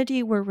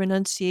Christianity, where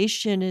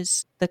renunciation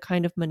is the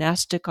kind of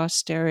monastic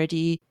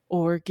austerity,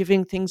 or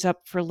giving things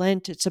up for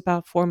Lent. It's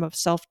about a form of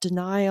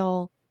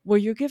self-denial, where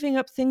you're giving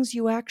up things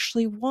you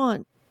actually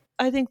want.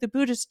 I think the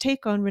Buddhist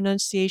take on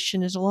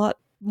renunciation is a lot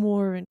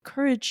more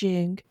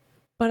encouraging.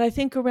 But I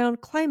think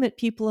around climate,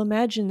 people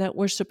imagine that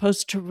we're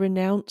supposed to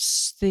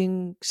renounce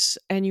things.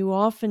 And you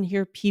often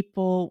hear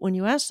people, when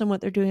you ask them what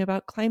they're doing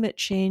about climate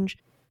change,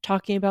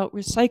 talking about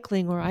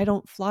recycling, or I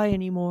don't fly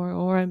anymore,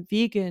 or I'm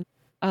vegan,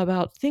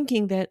 about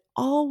thinking that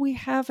all we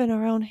have in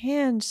our own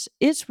hands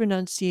is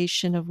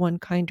renunciation of one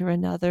kind or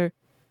another.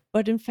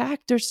 But in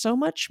fact, there's so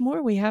much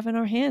more we have in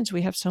our hands.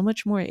 We have so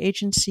much more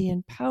agency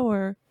and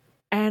power.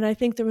 And I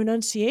think the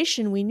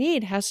renunciation we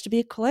need has to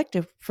be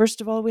collective. First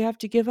of all, we have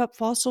to give up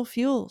fossil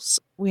fuels.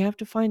 We have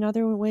to find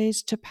other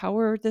ways to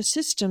power the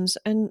systems.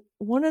 And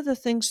one of the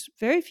things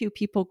very few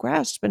people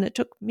grasp, and it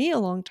took me a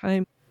long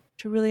time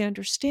to really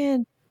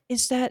understand,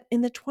 is that in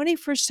the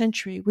 21st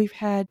century, we've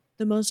had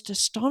the most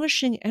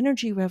astonishing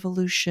energy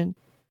revolution.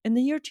 In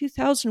the year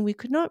 2000, we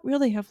could not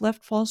really have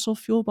left fossil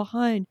fuel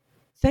behind.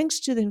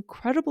 Thanks to the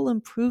incredible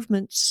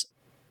improvements,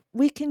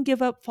 we can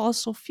give up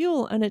fossil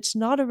fuel, and it's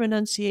not a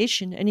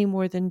renunciation any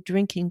more than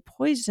drinking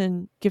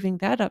poison. Giving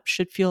that up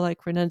should feel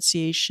like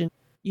renunciation.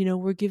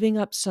 We're giving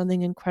up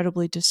something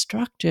incredibly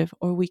destructive,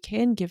 or we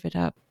can give it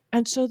up.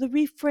 And so the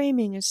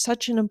reframing is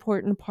such an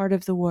important part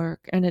of the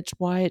work, and it's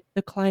why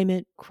the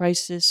climate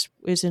crisis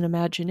is an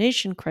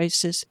imagination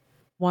crisis,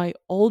 why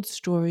old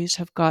stories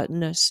have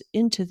gotten us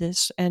into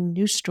this, and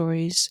new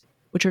stories,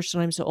 which are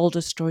sometimes the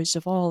oldest stories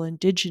of all,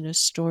 indigenous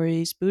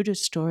stories,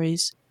 Buddhist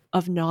stories,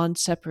 of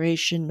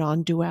non-separation,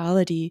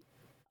 non-duality,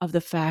 of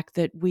the fact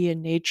that we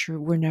and nature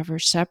were never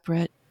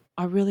separate,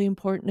 are really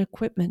important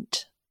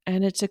equipment.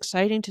 And it's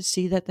exciting to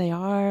see that they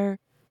are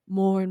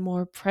more and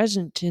more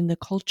present in the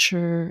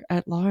culture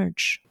at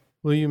large.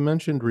 Well, you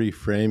mentioned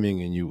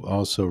reframing, and you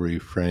also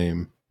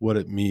reframe what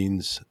it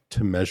means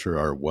to measure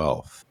our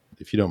wealth.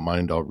 If you don't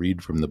mind, I'll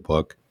read from the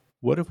book.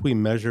 What if we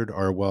measured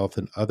our wealth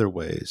in other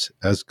ways,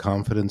 as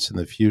confidence in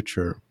the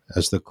future,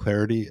 as the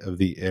clarity of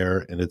the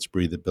air and its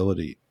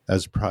breathability,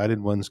 as pride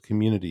in one's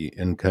community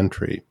and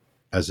country,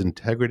 as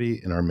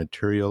integrity in our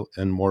material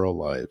and moral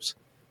lives,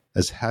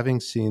 as having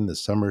seen the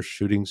summer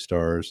shooting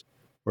stars,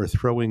 or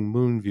throwing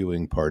moon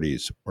viewing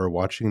parties, or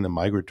watching the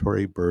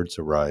migratory birds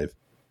arrive,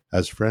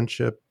 as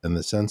friendship and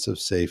the sense of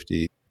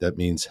safety that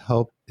means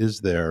help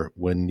is there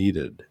when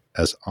needed,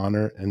 as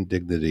honor and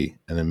dignity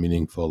and a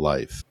meaningful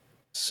life.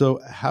 So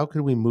how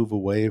can we move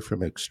away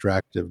from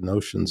extractive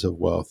notions of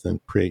wealth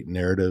and create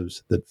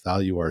narratives that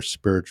value our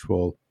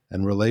spiritual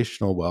and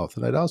relational wealth?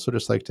 And I'd also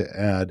just like to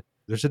add,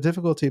 there's a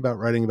difficulty about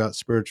writing about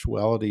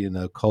spirituality in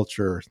a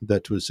culture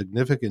that to a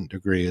significant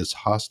degree is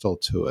hostile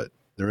to it.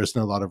 There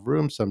isn't a lot of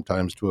room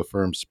sometimes to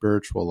affirm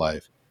spiritual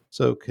life.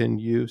 So can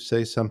you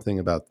say something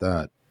about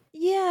that?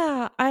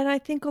 Yeah, and I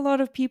think a lot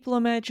of people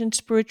imagine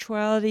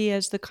spirituality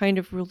as the kind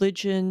of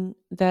religion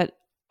that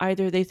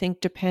either they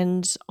think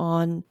depends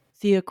on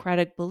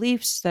theocratic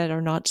beliefs that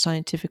are not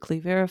scientifically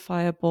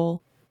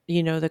verifiable.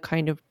 The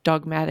kind of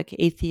dogmatic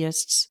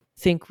atheists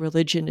think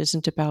religion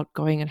isn't about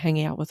going and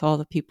hanging out with all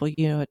the people,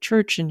 at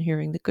church and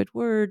hearing the good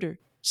word, or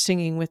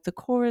singing with the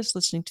chorus,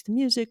 listening to the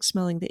music,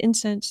 smelling the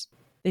incense.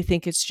 They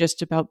think it's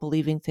just about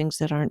believing things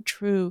that aren't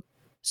true.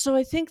 So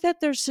I think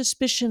that there's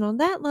suspicion on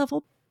that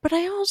level. But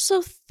I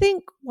also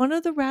think one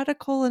of the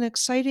radical and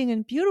exciting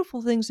and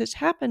beautiful things that's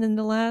happened in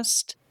the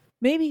last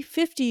maybe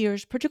 50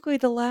 years, particularly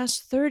the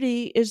last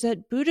 30, is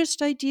that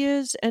Buddhist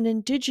ideas and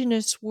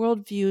indigenous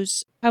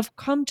worldviews have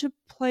come to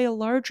play a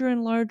larger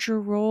and larger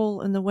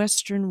role in the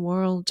Western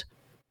world.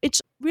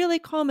 It's really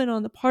common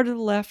on the part of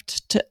the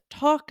left to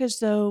talk as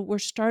though we're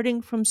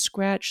starting from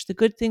scratch. The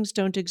good things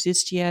don't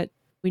exist yet.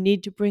 We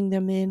need to bring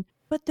them in.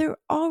 But they're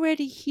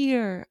already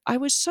here. I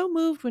was so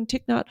moved when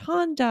Thich Nhat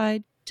Hanh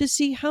died to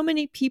see how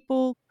many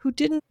people who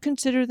didn't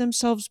consider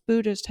themselves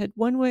Buddhist had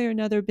one way or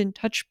another been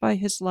touched by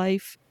his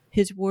life,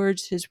 his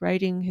words, his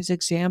writing, his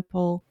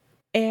example.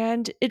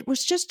 And it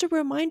was just a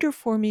reminder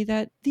for me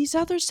that these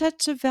other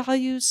sets of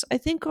values, I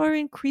think, are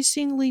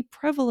increasingly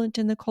prevalent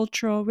in the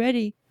culture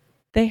already.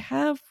 They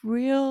have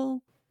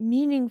real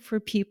meaning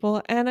for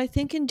people. And I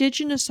think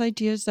indigenous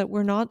ideas that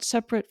we're not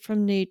separate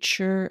from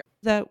nature,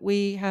 that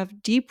we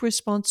have deep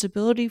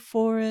responsibility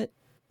for it,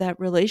 that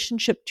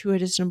relationship to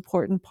it is an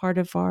important part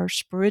of our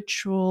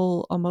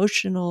spiritual,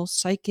 emotional,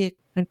 psychic,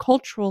 and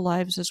cultural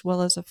lives, as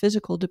well as a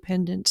physical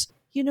dependence.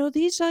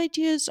 These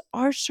ideas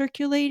are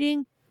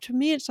circulating. To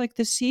me, it's like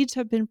the seeds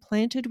have been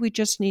planted. We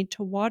just need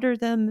to water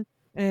them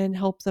and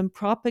help them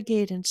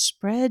propagate and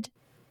spread.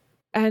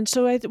 And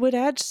so I would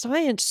add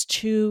science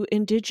to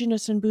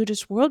indigenous and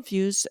Buddhist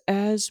worldviews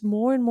as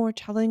more and more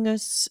telling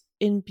us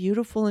in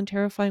beautiful and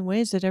terrifying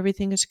ways that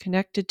everything is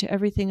connected to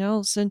everything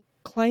else. And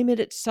climate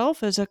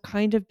itself as a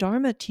kind of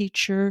Dharma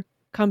teacher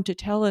come to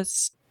tell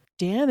us,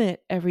 damn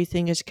it,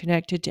 everything is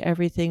connected to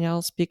everything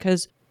else,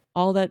 because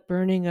all that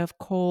burning of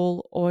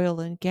coal, oil,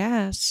 and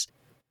gas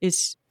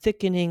is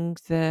thickening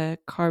the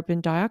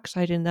carbon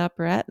dioxide in the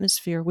upper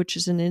atmosphere, which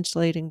is an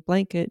insulating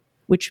blanket,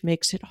 which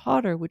makes it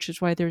hotter, which is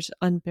why there's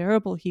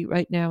unbearable heat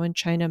right now in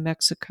China,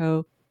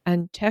 Mexico,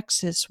 and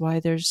Texas, why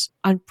there's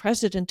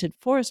unprecedented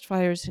forest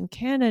fires in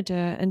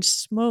Canada and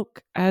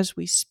smoke as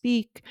we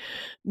speak,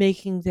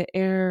 making the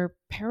air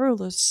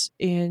perilous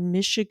in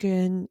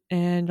Michigan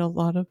and a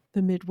lot of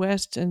the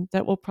Midwest, and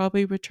that will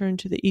probably return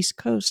to the East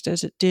Coast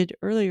as it did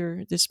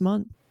earlier this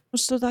month.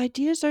 So the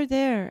ideas are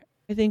there.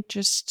 I think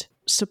just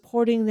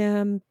supporting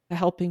them,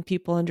 helping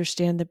people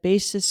understand the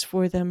basis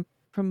for them,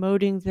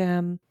 promoting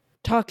them,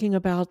 talking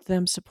about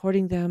them,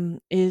 supporting them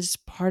is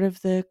part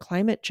of the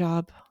climate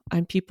job.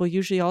 And people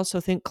usually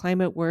also think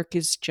climate work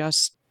is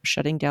just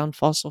shutting down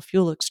fossil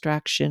fuel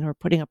extraction or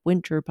putting up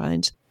wind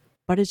turbines.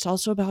 But it's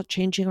also about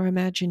changing our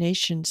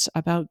imaginations,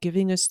 about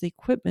giving us the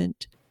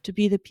equipment to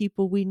be the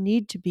people we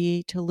need to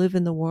be to live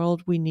in the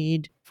world we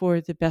need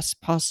for the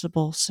best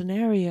possible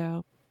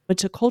scenario.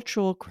 It's a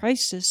cultural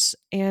crisis.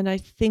 And I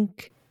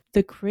think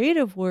the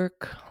creative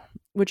work,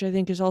 which I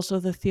think is also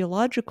the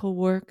theological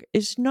work,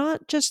 is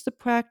not just the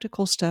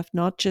practical stuff,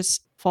 not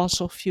just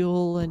fossil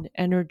fuel and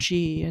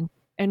energy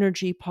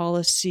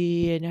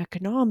policy and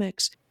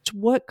economics. It's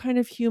what kind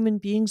of human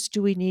beings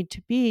do we need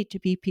to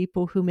be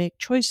people who make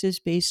choices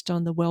based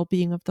on the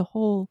well-being of the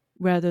whole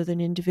rather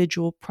than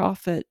individual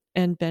profit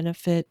and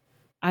benefit.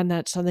 And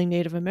that's something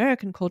Native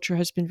American culture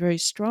has been very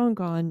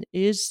strong on,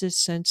 is this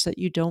sense that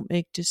you don't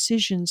make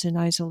decisions in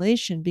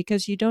isolation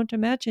because you don't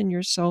imagine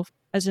yourself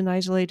as an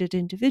isolated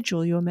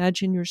individual. You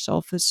imagine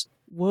yourself as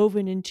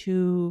woven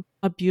into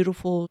a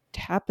beautiful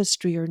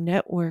tapestry or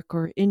network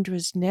or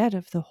Indra's net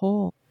of the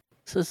whole.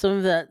 So some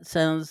of that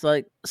sounds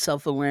like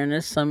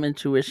self-awareness, some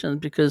intuition,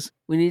 because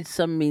we need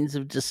some means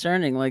of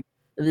discerning, like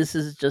this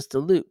is just a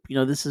loop.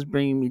 This is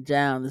bringing me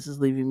down. This is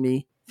leaving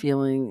me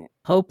feeling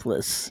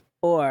hopeless.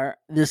 Or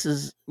this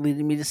is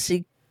leading me to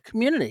seek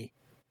community.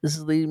 This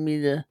is leading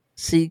me to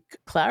seek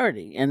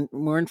clarity and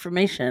more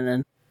information.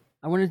 And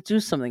I want to do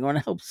something. I want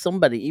to help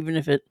somebody, even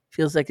if it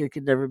feels like it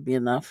could never be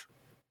enough.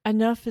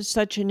 Enough is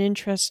such an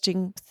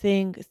interesting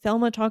thing.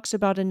 Thelma talks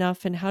about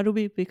enough and how do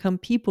we become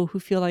people who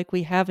feel like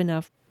we have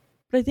enough.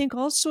 But I think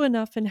also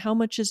enough and how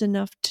much is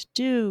enough to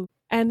do.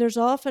 And there's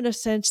often a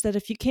sense that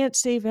if you can't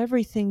save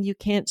everything, you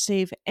can't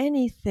save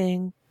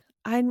anything.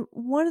 And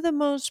one of the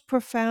most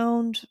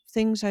profound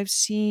things I've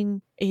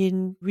seen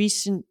in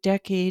recent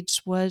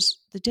decades was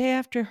the day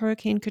after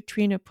Hurricane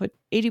Katrina put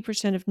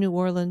 80% of New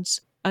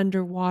Orleans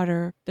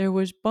underwater. There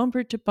was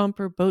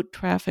bumper-to-bumper boat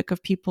traffic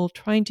of people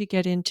trying to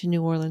get into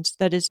New Orleans.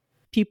 That is,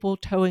 people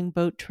towing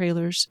boat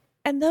trailers.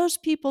 And those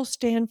people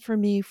stand for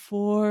me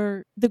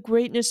for the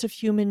greatness of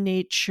human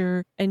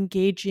nature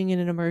engaging in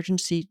an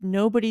emergency.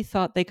 Nobody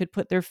thought they could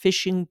put their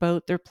fishing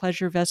boat, their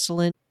pleasure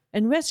vessel in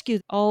and rescue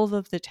all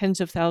of the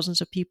tens of thousands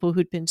of people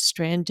who'd been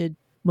stranded,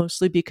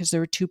 mostly because they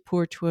were too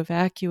poor to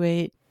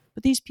evacuate.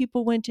 But these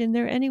people went in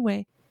there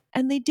anyway.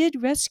 And they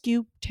did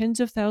rescue tens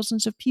of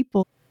thousands of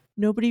people.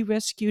 Nobody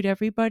rescued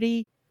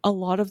everybody. A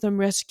lot of them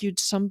rescued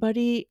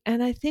somebody.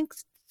 And I think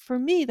for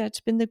me,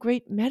 that's been the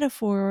great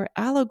metaphor or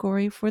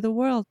allegory for the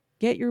world.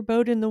 Get your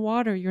boat in the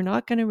water. You're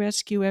not going to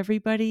rescue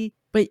everybody,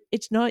 but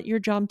it's not your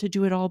job to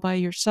do it all by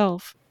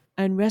yourself.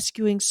 And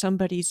rescuing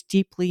somebody is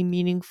deeply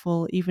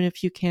meaningful, even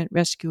if you can't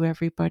rescue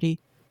everybody.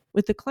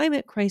 With the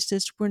climate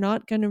crisis, we're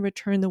not going to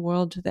return the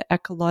world to the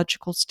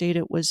ecological state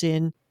it was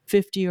in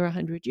 50 or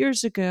 100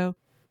 years ago.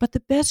 But the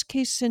best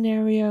case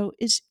scenario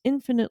is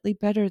infinitely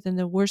better than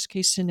the worst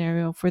case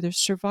scenario for the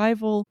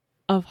survival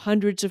of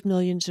hundreds of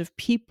millions of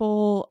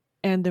people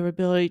and their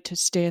ability to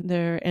stay in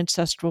their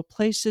ancestral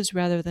places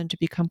rather than to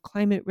become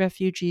climate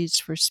refugees,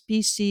 for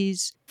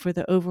species, for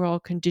the overall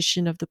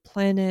condition of the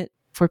planet,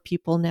 for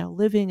people now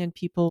living and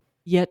people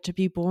yet to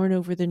be born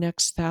over the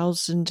next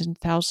thousands and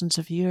thousands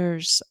of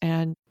years,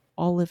 and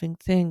all living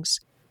things.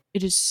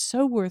 It is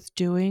so worth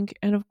doing.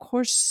 And of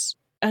course,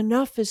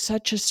 enough is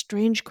such a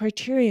strange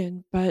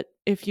criterion. But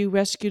if you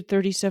rescued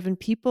 37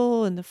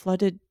 people in the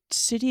flooded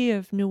city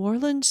of New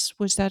Orleans,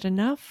 was that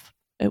enough?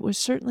 It was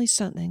certainly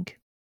something.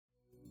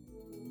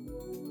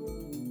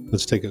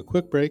 Let's take a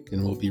quick break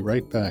and we'll be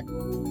right back.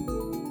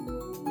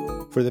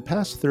 For the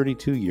past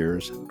 32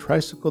 years,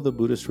 Tricycle the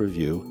Buddhist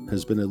Review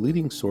has been a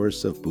leading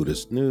source of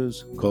Buddhist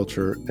news,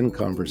 culture, and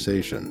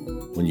conversation.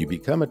 When you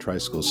become a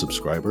Tricycle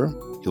subscriber,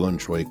 you'll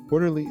enjoy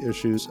quarterly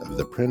issues of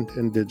the print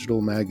and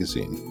digital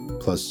magazine,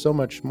 plus so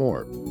much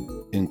more,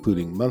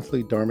 including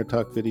monthly Dharma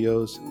Talk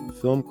videos,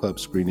 film club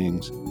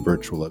screenings,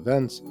 virtual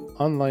events,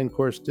 online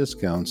course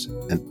discounts,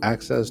 and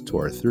access to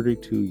our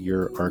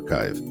 32-year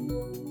archive.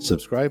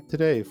 Subscribe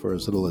today for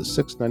as little as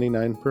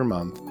 $6.99 per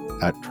month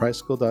at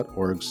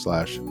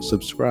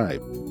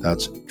tricycle.org/subscribe.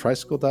 That's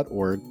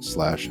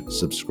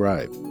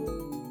tricycle.org/subscribe.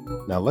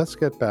 Now let's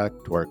get back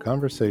to our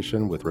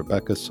conversation with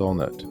Rebecca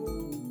Solnit.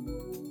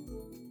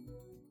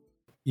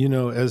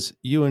 As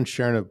you and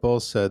Sharon have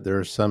both said, there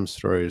are some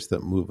stories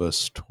that move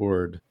us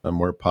toward a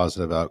more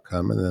positive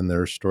outcome, and then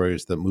there are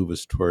stories that move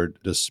us toward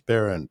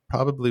despair. And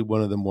probably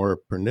one of the more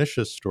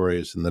pernicious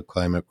stories in the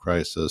climate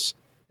crisis,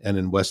 and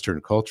in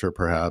Western culture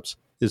perhaps,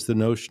 is the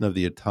notion of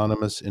the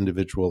autonomous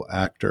individual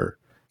actor.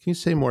 Can you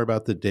say more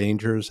about the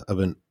dangers of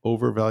an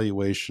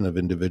overvaluation of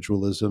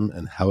individualism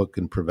and how it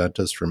can prevent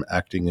us from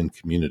acting in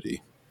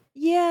community?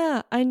 Yeah,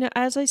 Yeah, I know.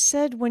 As I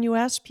said, when you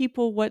ask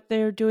people what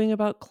they're doing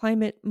about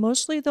climate,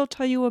 mostly they'll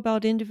tell you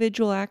about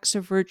individual acts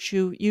of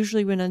virtue,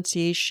 usually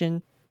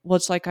renunciation. Well,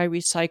 it's like I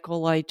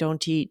recycle, I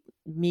don't eat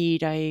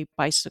meat, I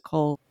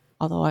bicycle,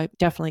 although I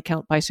definitely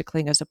count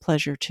bicycling as a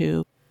pleasure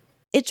too.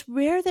 It's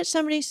rare that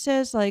somebody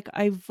says, like,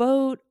 I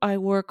vote, I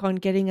work on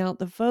getting out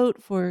the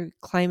vote for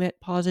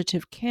climate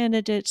positive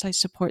candidates, I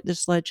support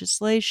this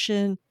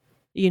legislation,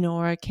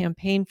 or I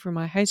campaign for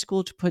my high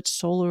school to put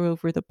solar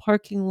over the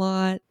parking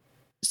lot.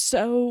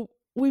 So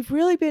we've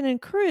really been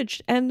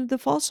encouraged, and the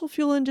fossil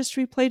fuel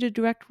industry played a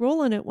direct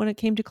role in it when it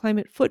came to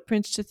climate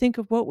footprints, to think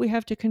of what we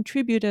have to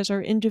contribute as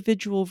our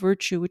individual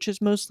virtue, which is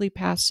mostly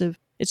passive.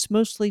 It's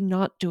mostly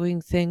not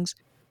doing things.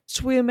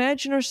 So we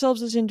imagine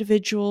ourselves as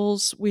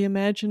individuals, we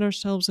imagine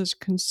ourselves as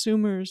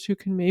consumers who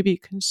can maybe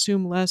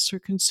consume less or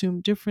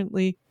consume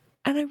differently.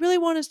 And I really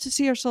want us to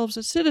see ourselves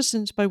as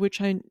citizens, by which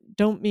I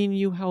don't mean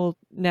you have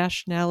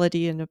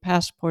nationality and a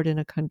passport in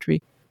a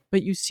country,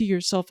 but you see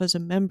yourself as a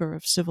member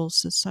of civil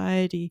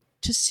society,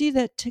 to see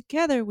that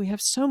together we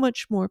have so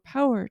much more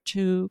power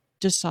to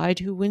decide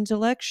who wins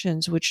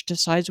elections, which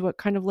decides what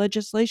kind of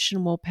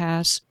legislation will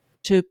pass,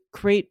 to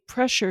create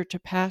pressure to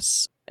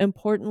pass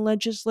important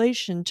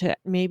legislation, to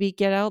maybe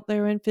get out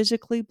there and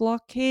physically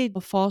blockade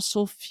a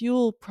fossil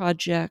fuel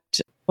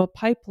project, a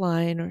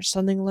pipeline or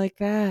something like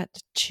that,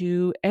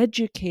 to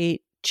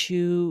educate,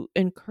 to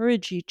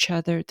encourage each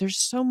other. There's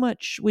so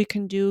much we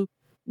can do,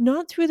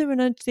 not through the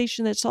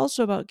renunciation that's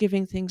also about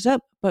giving things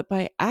up, but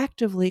by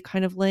actively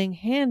kind of laying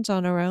hands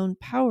on our own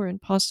power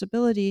and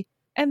possibility.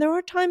 And there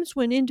are times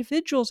when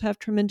individuals have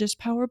tremendous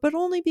power, but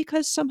only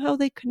because somehow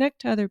they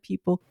connect to other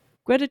people.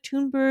 Greta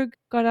Thunberg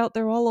got out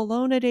there all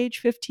alone at age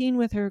 15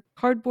 with her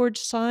cardboard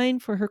sign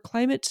for her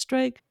climate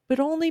strike, but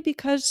only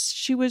because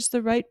she was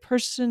the right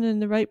person in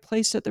the right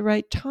place at the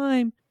right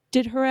time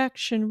did her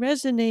action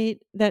resonate,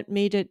 that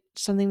made it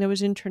something that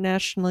was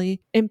internationally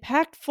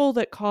impactful,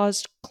 that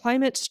caused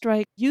climate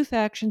strike youth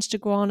actions to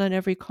go on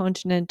every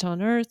continent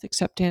on Earth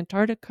except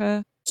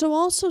Antarctica. So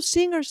also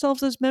seeing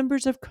ourselves as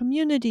members of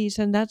communities,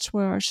 and that's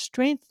where our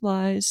strength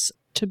lies,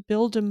 to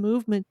build a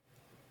movement.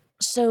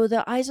 So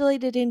the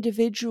isolated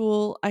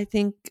individual, I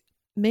think,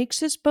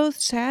 makes us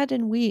both sad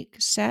and weak.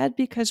 Sad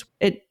because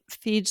it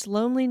feeds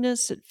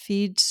loneliness, it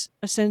feeds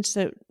a sense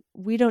that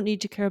we don't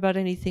need to care about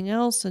anything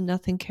else and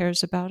nothing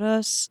cares about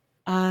us.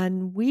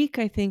 And weak,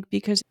 I think,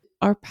 because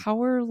our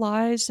power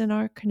lies in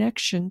our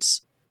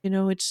connections.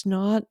 It's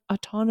not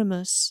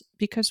autonomous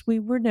because we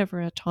were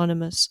never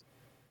autonomous.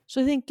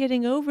 So I think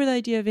getting over the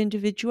idea of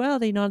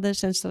individuality, not in the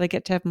sense that I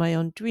get to have my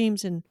own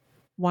dreams and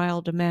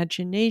wild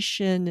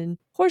imagination and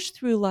horse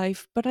through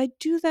life, but I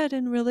do that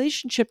in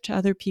relationship to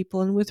other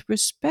people and with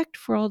respect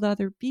for all the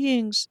other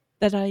beings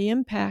that I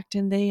impact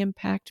and they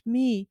impact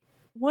me.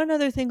 One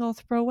other thing I'll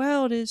throw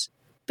out is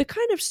the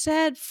kind of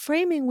sad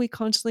framing we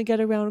constantly get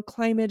around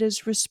climate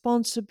is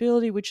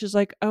responsibility, which is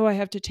like, oh, I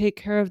have to take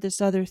care of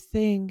this other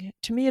thing.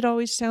 To me, it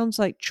always sounds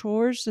like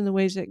chores, in the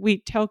ways that we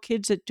tell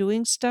kids that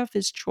doing stuff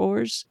is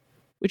chores,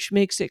 which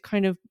makes it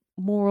kind of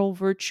moral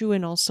virtue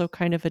and also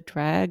kind of a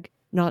drag,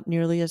 not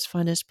nearly as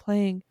fun as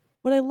playing.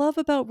 What I love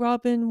about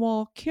Robin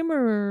Wall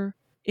Kimmerer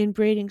in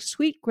Braiding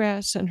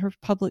Sweetgrass and her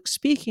public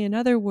speaking and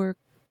other work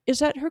is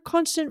that her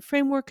constant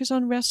framework is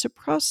on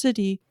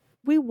reciprocity.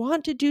 We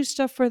want to do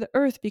stuff for the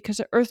earth because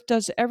the earth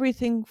does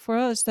everything for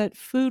us. That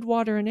food,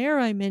 water, and air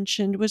I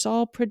mentioned was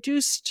all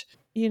produced,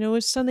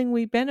 is something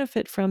we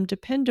benefit from,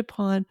 depend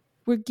upon.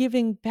 We're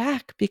giving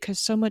back because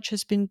so much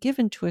has been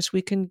given to us.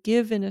 We can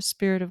give in a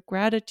spirit of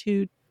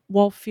gratitude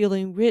while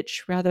feeling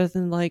rich, rather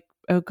than like,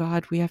 oh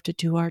God, we have to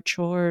do our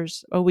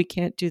chores. Oh, we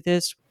can't do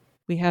this.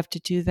 We have to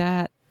do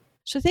that.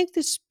 So I think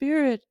the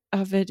spirit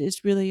of it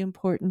is really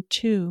important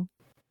too.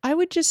 I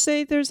would just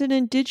say there's an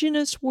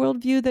indigenous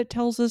worldview that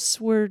tells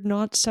us we're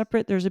not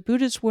separate. There's a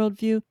Buddhist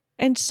worldview.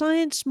 And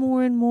science,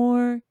 more and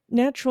more,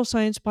 natural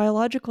science,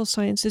 biological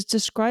science, is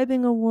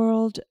describing a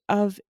world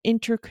of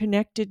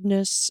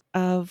interconnectedness,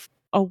 of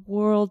a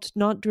world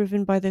not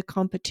driven by the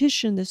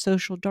competition the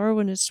social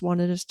Darwinists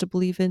wanted us to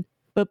believe in,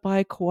 but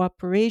by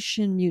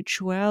cooperation,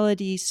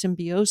 mutuality,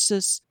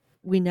 symbiosis.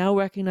 We now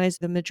recognize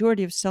the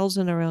majority of cells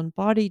in our own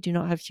body do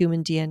not have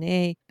human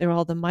DNA. They're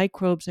all the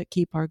microbes that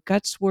keep our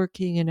guts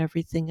working and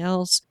everything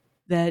else.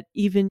 That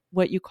even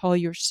what you call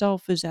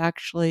yourself is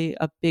actually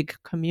a big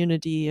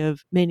community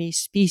of many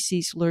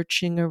species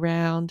lurching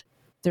around.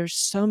 There's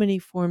so many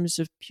forms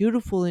of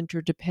beautiful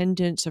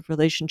interdependence of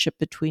relationship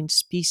between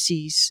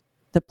species.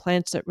 The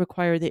plants that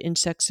require the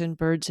insects and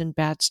birds and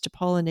bats to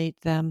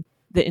pollinate them,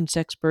 the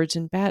insects, birds,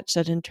 and bats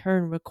that in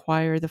turn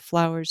require the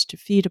flowers to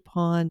feed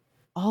upon,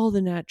 all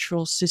the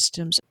natural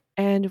systems.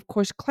 And of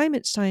course,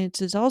 climate science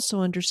is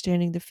also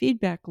understanding the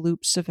feedback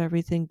loops of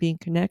everything being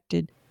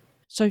connected.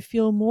 So I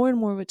feel more and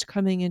more what's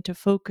coming into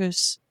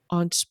focus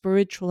on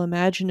spiritual,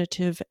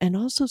 imaginative, and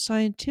also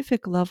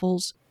scientific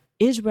levels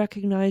is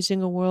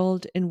recognizing a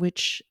world in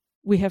which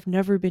we have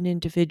never been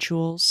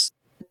individuals.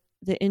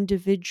 The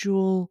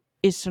individual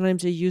is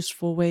sometimes a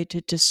useful way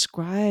to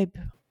describe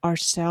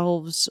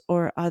ourselves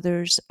or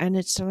others, and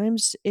at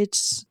times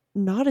it's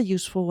not a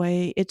useful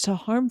way. It's a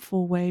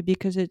harmful way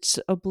because it's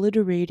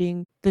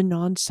obliterating the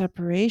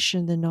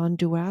non-separation, the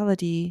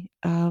non-duality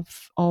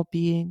of all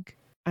being.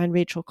 And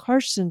Rachel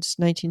Carson's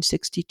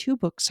 1962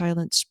 book,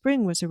 Silent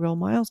Spring, was a real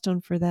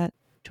milestone for that,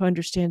 to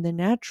understand the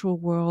natural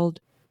world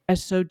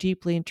as so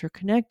deeply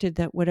interconnected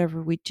that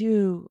whatever we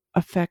do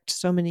affects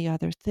so many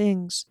other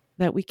things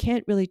that we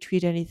can't really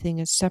treat anything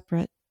as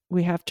separate.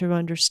 We have to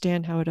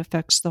understand how it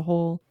affects the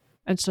whole.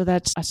 And so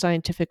that's a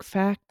scientific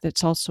fact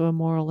that's also a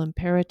moral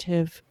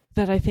imperative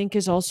that I think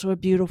is also a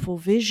beautiful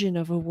vision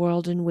of a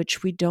world in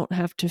which we don't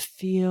have to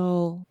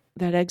feel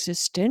that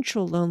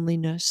existential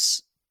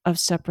loneliness of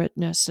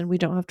separateness, and we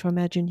don't have to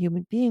imagine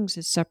human beings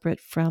as separate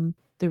from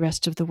the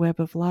rest of the web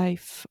of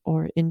life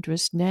or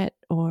Indra's net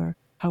or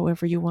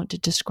however you want to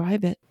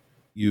describe it.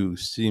 You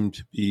seem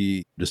to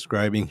be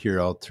describing here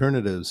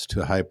alternatives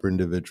to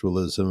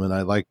hyperindividualism, and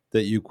I like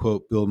that you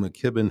quote Bill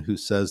McKibben, who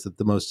says that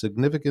the most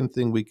significant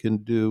thing we can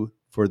do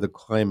for the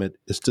climate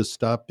is to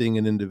stop being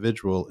an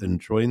individual and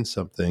join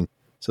something.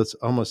 So it's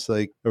almost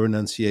like a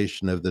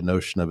renunciation of the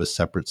notion of a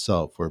separate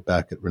self. We're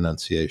back at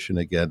renunciation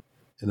again,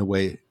 in a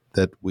way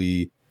that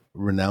we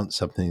renounce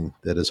something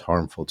that is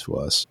harmful to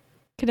us.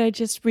 Can I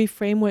just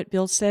reframe what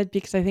Bill said?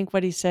 Because I think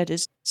what he said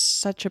is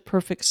such a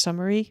perfect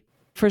summary.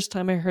 First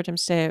time I heard him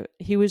say it,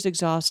 he was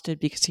exhausted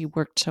because he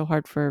worked so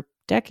hard for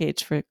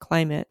decades for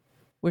climate.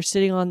 We're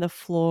sitting on the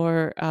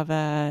floor of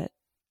a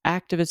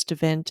activist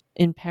event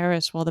in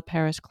Paris while the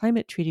Paris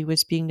Climate Treaty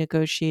was being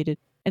negotiated.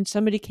 And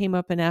somebody came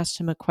up and asked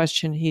him a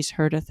question he's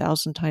heard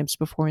 1,000 times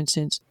before and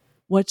since.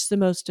 What's the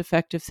most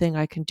effective thing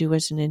I can do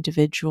as an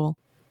individual?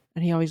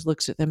 And he always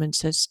looks at them and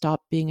says,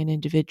 stop being an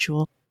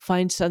individual.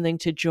 Find something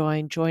to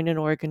join an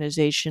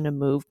organization, a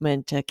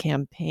movement, a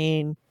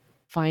campaign,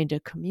 find a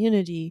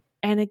community.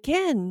 And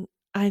again,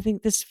 I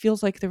think this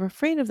feels like the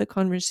refrain of the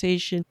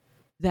conversation.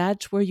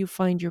 That's where you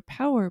find your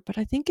power. But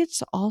I think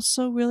it's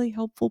also really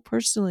helpful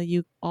personally.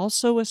 You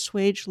also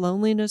assuage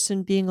loneliness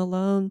and being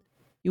alone.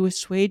 You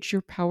assuage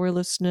your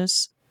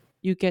powerlessness.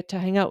 You get to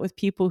hang out with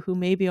people who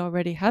maybe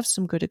already have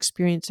some good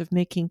experience of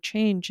making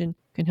change and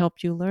can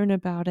help you learn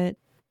about it.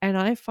 And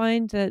I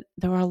find that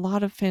there are a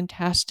lot of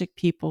fantastic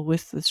people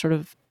with the sort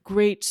of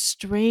great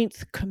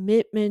strength,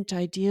 commitment,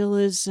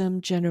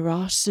 idealism,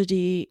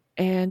 generosity,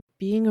 and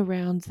being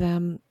around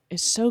them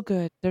is so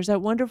good. There's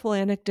that wonderful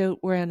anecdote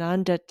where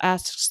Ananda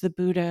asks the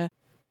Buddha,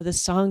 the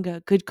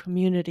Sangha, good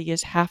community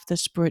is half the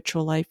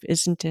spiritual life,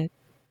 isn't it?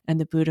 And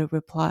the Buddha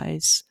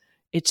replies,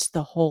 it's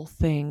the whole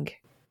thing.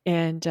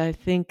 And I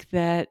think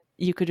that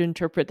you could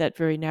interpret that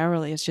very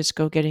narrowly as just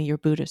go getting your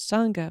Buddhist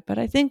Sangha. But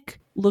I think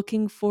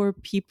looking for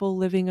people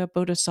living a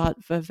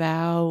bodhisattva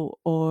vow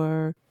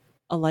or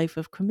a life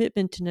of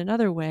commitment in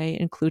another way,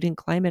 including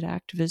climate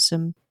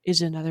activism,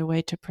 is another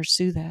way to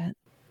pursue that.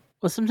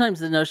 Well, sometimes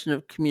the notion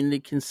of community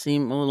can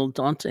seem a little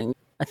daunting.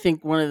 I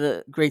think one of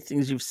the great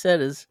things you've said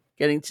is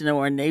getting to know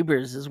our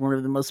neighbors is one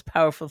of the most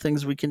powerful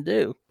things we can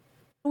do.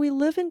 We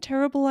live in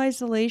terrible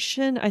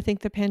isolation. I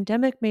think the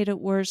pandemic made it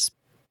worse.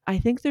 I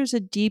think there's a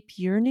deep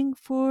yearning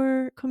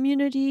for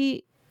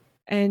community.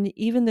 And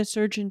even the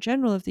Surgeon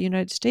General of the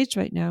United States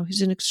right now,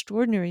 who's an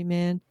extraordinary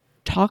man,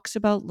 talks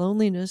about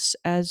loneliness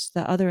as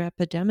the other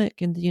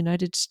epidemic in the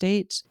United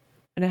States.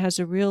 And it has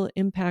a real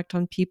impact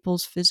on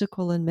people's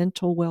physical and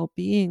mental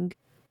well-being.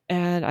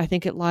 And I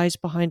think it lies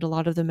behind a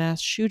lot of the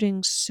mass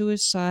shootings,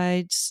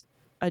 suicides,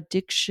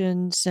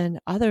 addictions, and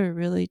other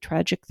really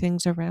tragic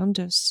things around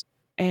us.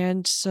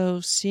 And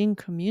so seeing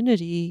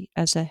community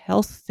as a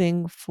health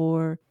thing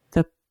for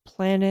the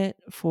planet,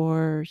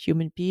 for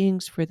human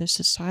beings, for the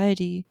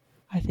society,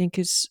 I think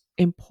is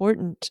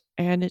important.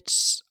 And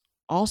it's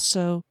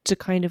a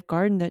kind of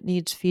garden that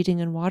needs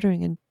feeding and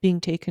watering and being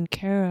taken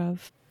care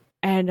of.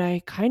 And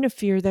I kind of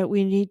fear that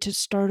we need to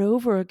start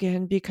over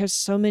again because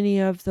so many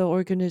of the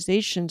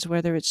organizations,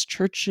 whether it's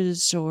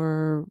churches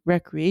or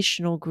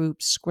recreational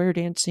groups, square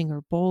dancing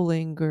or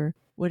bowling or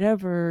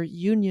whatever,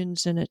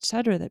 unions and et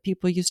cetera, that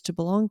people used to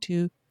belong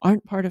to,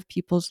 aren't part of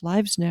people's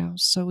lives now.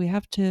 So we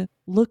have to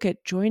look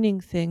at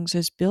joining things,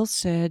 as Bill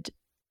said,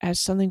 as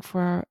something for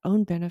our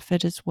own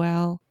benefit as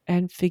well,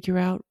 and figure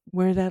out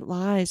where that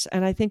lies.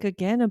 And I think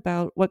again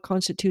about what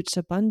constitutes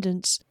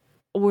abundance.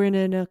 We're in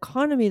an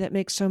economy that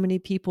makes so many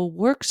people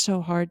work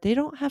so hard. They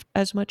don't have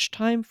as much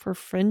time for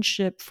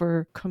friendship,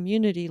 for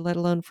community, let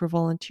alone for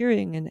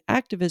volunteering and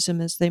activism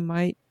as they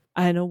might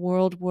in a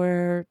world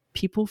where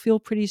people feel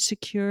pretty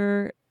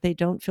secure. They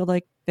don't feel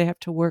like they have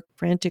to work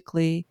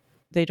frantically.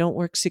 They don't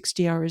work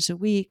 60 hours a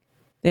week.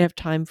 They have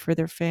time for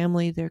their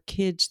family, their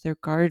kids, their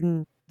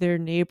garden, their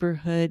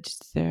neighborhood.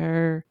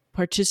 They're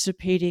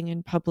participating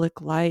in public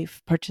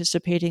life,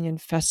 participating in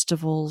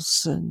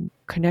festivals and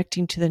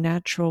connecting to the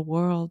natural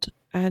world.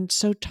 And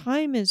so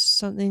time is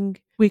something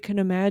we can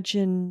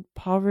imagine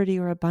poverty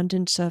or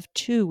abundance of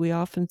too. We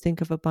often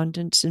think of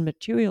abundance in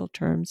material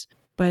terms,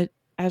 but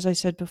as I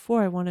said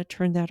before, I want to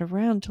turn that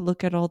around to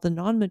look at all the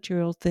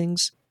non-material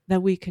things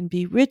that we can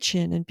be rich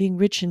in, and being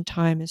rich in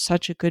time is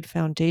such a good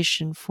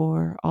foundation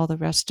for all the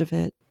rest of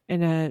it.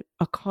 in an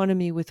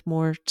economy with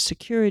more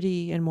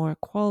security and more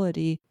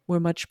equality, we're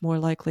much more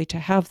likely to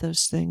have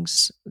those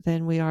things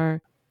than we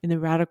are in the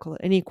radical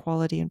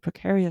inequality and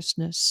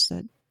precariousness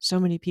that so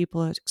many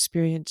people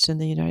experience in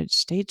the United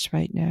States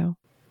right now.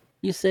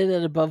 You say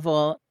that above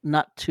all,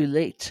 Not Too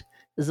Late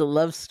is a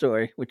love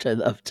story, which I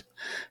loved.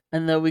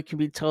 And though we can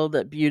be told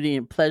that beauty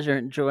and pleasure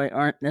and joy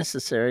aren't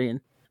necessary, and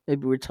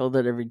maybe we're told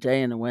that every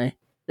day in a way,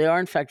 they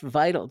are in fact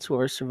vital to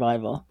our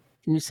survival.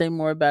 Can you say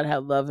more about how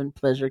love and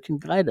pleasure can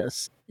guide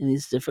us in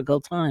these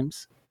difficult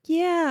times?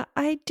 Yeah,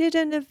 I did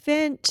an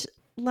event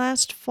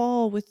last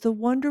fall with the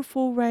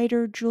wonderful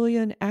writer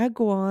Julian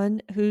Aguan,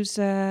 who's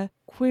a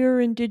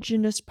queer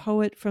indigenous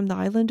poet from the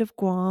island of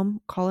Guam,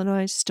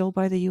 colonized still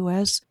by the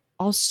U.S.,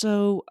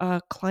 also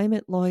a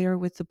climate lawyer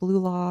with the Blue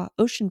Law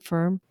Ocean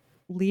Firm,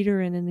 leader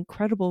in an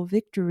incredible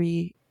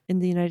victory in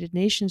the United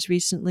Nations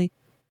recently.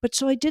 But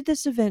so I did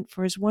this event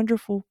for his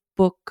wonderful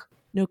book,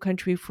 No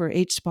Country for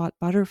Eight-Spot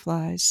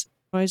Butterflies.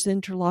 I was the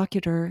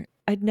interlocutor.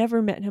 I'd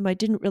never met him. I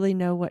didn't really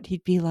know what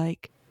he'd be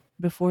like.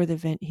 Before the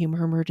event, he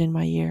murmured in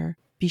my ear,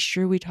 "Be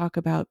sure we talk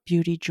about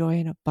beauty, joy,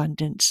 and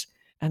abundance."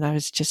 And I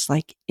was just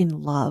like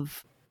in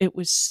love. It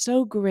was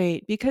so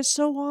great because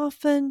so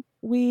often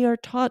we are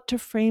taught to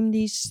frame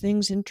these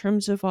things in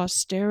terms of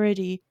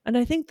austerity. And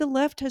I think the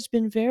left has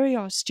been very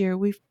austere.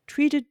 We've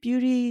treated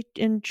beauty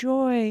and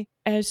joy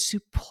as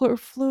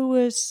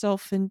superfluous,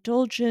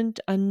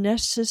 self-indulgent,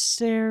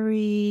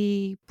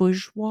 unnecessary,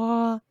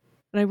 bourgeois.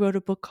 And I wrote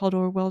a book called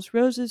Orwell's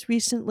Roses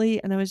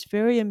recently, and I was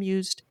very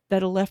amused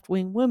that a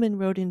left-wing woman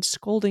wrote in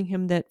scolding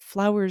him that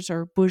flowers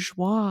are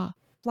bourgeois.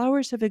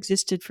 Flowers have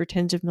existed for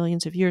tens of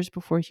millions of years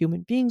before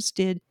human beings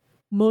did.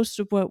 Most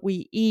of what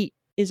we eat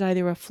is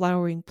either a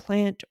flowering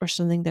plant or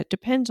something that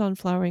depends on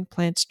flowering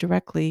plants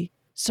directly.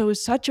 So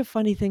it's such a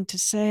funny thing to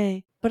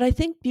say. But I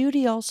think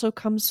beauty also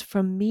comes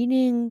from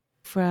meaning,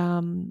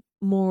 from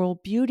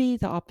moral beauty,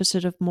 the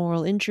opposite of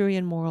moral injury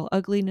and moral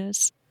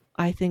ugliness.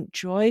 I think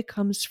joy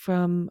comes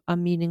from a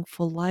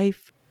meaningful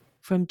life,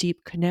 from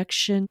deep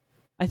connection.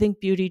 I think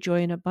beauty,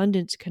 joy, and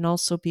abundance can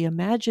also be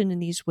imagined in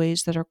these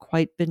ways that are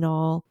quite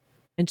banal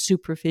and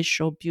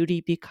superficial.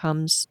 Beauty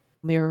becomes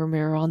mirror,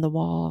 mirror on the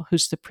wall,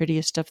 who's the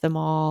prettiest of them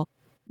all.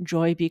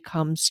 Joy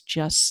becomes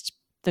just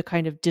the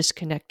kind of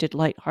disconnected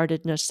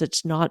lightheartedness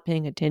that's not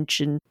paying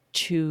attention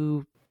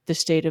to the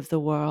state of the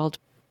world.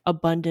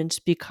 Abundance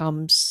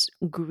becomes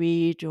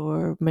greed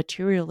or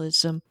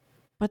materialism.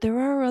 But there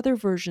are other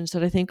versions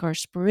that I think are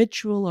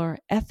spiritual, are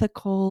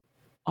ethical,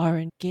 are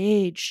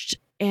engaged.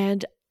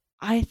 And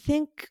I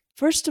think,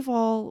 first of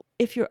all,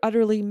 if you're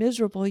utterly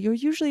miserable, you're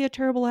usually a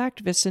terrible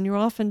activist and you're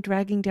often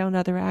dragging down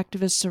other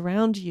activists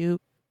around you.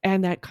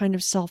 And that kind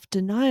of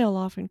self-denial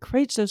often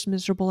creates those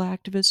miserable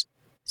activists.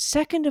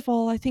 Second of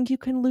all, I think you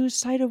can lose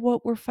sight of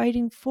what we're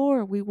fighting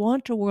for. We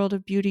want a world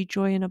of beauty,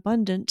 joy, and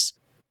abundance.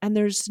 And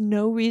there's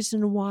no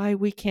reason why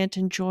we can't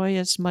enjoy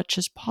as much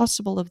as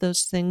possible of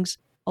those things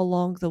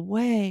along the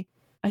way.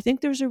 I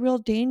think there's a real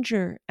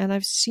danger, and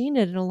I've seen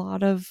it in a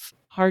lot of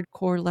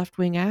hardcore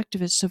left-wing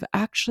activists, of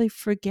actually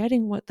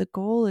forgetting what the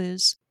goal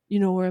is.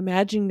 Or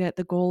imagining that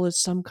the goal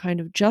is some kind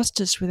of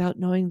justice without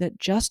knowing that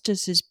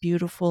justice is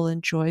beautiful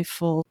and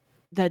joyful,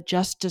 that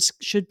justice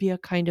should be a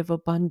kind of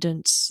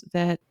abundance,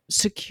 that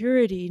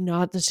security,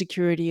 not the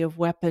security of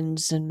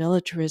weapons and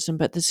militarism,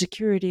 but the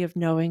security of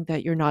knowing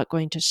that you're not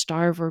going to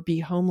starve or be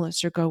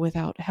homeless or go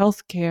without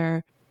health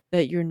care,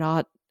 that you're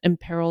not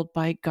imperiled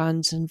by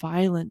guns and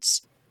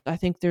violence. I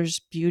think there's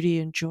beauty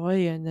and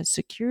joy in the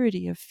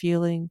security of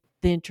feeling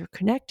the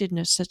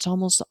interconnectedness that's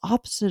almost the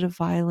opposite of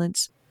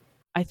violence.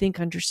 I think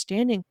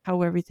understanding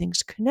how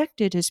everything's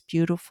connected is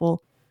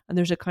beautiful, and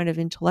there's a kind of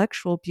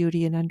intellectual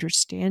beauty in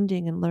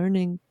understanding and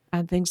learning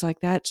and things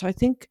like that. So I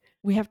think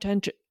we have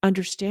to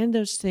understand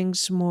those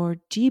things more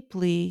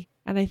deeply,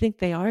 and I think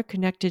they are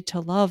connected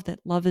to love, that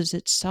love is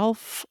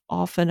itself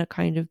often a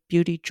kind of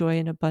beauty, joy,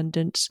 and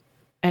abundance,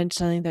 and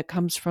something that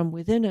comes from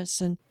within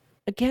us. And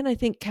again, I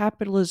think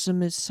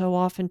capitalism is so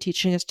often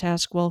teaching us to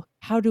ask, well,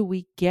 how do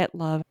we get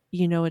love?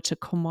 It's a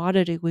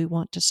commodity we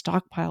want to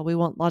stockpile. We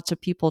want lots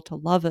of people to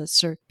love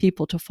us or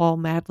people to fall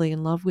madly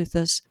in love with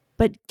us.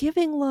 But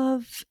giving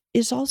love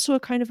is also a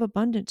kind of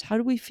abundance. How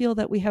do we feel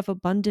that we have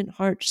abundant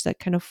hearts that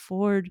can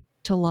afford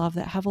to love,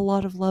 that have a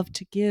lot of love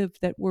to give,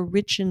 that we're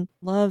rich in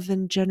love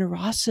and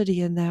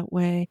generosity in that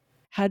way?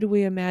 How do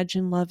we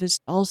imagine love is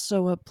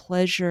also a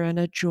pleasure and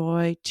a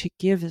joy to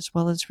give as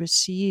well as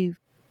receive,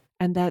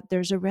 and that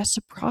there's a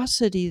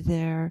reciprocity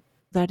there,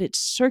 that it's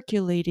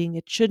circulating?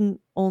 It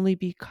shouldn't only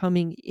be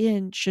coming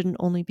in, shouldn't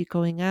only be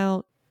going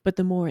out, but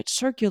the more it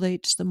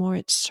circulates, the more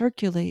it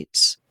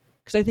circulates.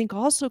 Because I think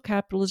also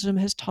capitalism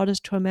has taught us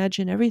to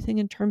imagine everything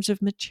in terms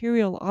of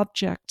material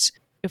objects.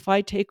 If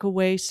I take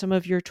away some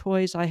of your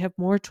toys, I have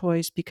more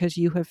toys because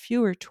you have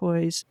fewer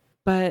toys.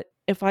 But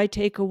if I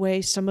take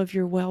away some of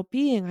your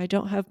well-being, I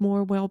don't have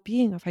more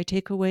well-being. If I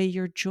take away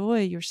your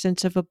joy, your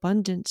sense of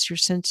abundance, your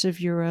sense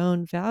of your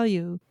own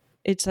value,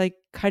 it's like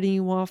cutting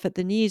you off at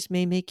the knees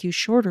may make you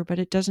shorter, but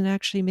it doesn't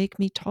actually make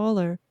me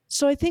taller.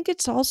 So I think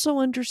it's also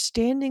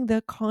understanding the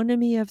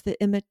economy of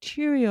the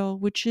immaterial,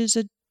 which is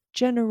a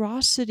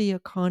generosity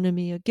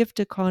economy, a gift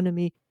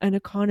economy, an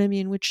economy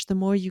in which the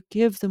more you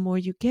give, the more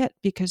you get,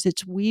 because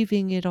it's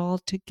weaving it all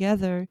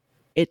together.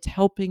 It's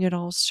helping it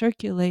all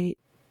circulate.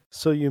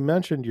 So you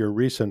mentioned your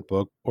recent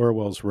book,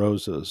 Orwell's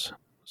Roses.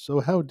 So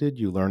how did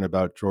you learn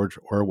about George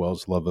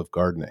Orwell's love of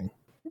gardening?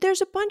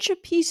 There's a bunch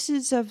of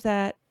pieces of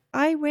that.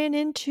 I ran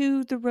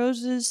into the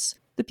roses,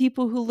 the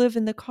people who live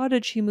in the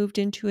cottage he moved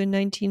into in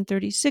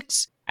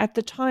 1936. At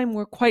the time,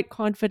 were quite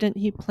confident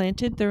he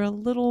planted. They're a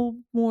little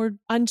more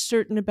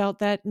uncertain about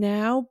that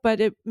now, but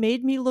it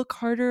made me look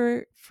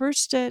harder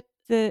first at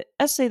the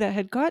essay that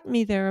had gotten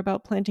me there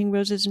about planting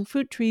roses and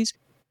fruit trees,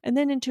 and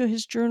then into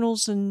his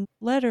journals and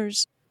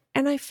letters.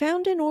 And I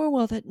found in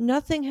Orwell that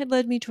nothing had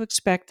led me to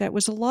expect that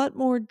was a lot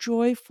more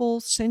joyful,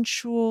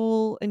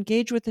 sensual,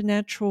 engaged with the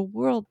natural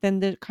world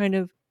than the kind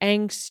of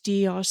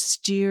angsty,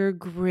 austere,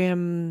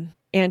 grim,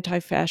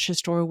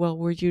 anti-fascist Orwell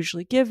we're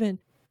usually given.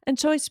 And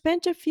so I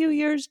spent a few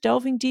years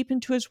delving deep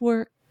into his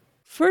work.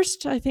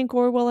 First, I think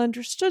Orwell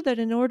understood that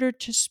in order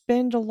to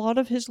spend a lot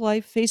of his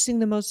life facing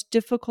the most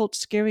difficult,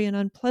 scary, and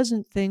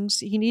unpleasant things,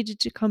 he needed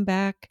to come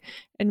back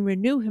and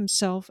renew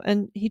himself.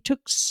 And he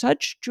took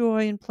such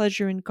joy and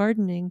pleasure in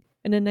gardening.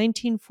 In a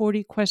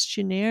 1940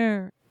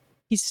 questionnaire,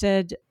 he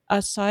said,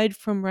 aside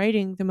from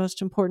writing, the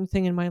most important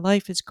thing in my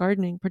life is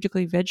gardening,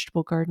 particularly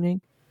vegetable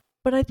gardening.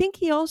 But I think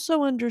he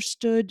also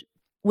understood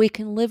we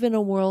can live in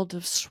a world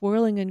of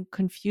swirling and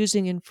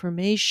confusing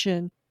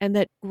information, and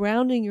that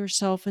grounding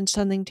yourself in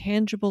something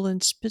tangible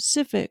and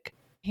specific,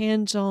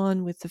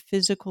 hands-on with the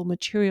physical,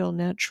 material,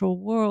 natural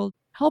world,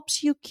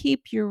 helps you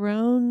keep your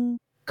own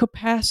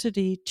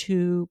capacity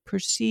to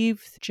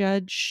perceive,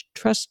 judge,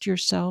 trust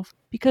yourself.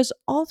 Because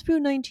all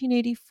through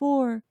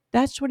 1984,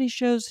 that's what he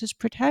shows his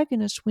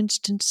protagonist,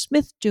 Winston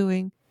Smith,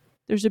 doing.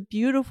 There's a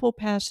beautiful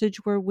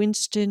passage where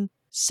Winston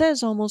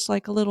says, almost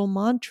like a little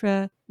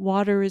mantra,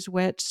 water is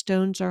wet,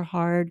 stones are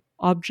hard,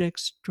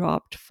 objects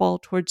dropped fall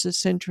towards the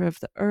center of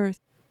the earth,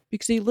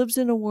 because he lives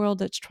in a world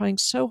that's trying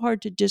so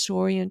hard to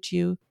disorient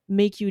you,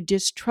 make you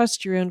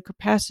distrust your own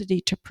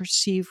capacity to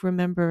perceive,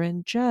 remember,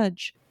 and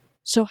judge.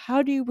 So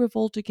how do you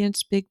revolt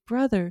against Big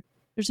Brother?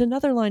 There's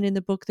another line in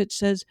the book that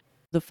says,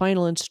 the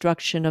final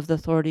instruction of the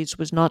authorities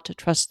was not to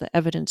trust the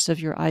evidence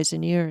of your eyes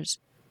and ears.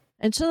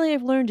 And something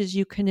I've learned is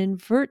you can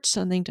invert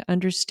something to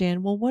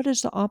understand, well, what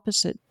is the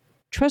opposite?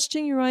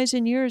 Trusting your eyes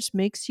and ears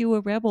makes you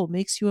a rebel,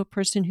 makes you a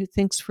person who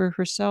thinks for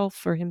herself,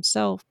 for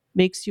himself,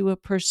 makes you a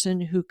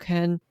person who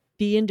can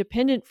be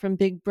independent from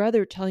Big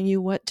Brother telling you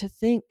what to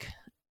think.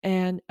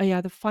 And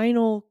the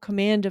final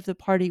command of the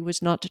party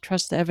was not to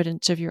trust the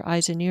evidence of your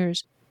eyes and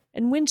ears.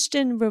 And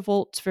Winston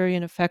revolts very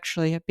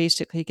ineffectually. It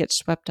basically gets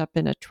swept up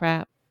in a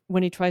trap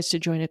when he tries to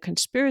join a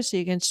conspiracy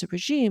against the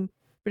regime.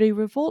 But he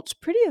revolts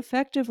pretty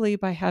effectively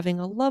by having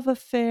a love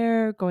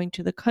affair, going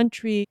to the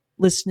country,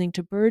 listening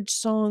to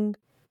birdsong,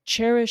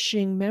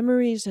 cherishing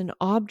memories and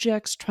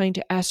objects, trying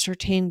to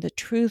ascertain the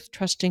truth,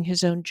 trusting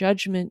his own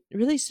judgment,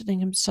 really setting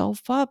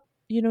himself up,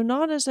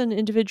 not as an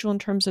individual in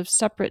terms of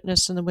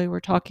separateness in the way we're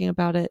talking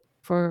about it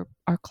for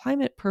our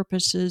climate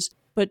purposes,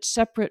 but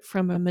separate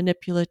from a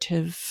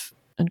manipulative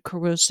and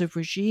corrosive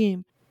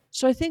regime.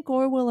 So I think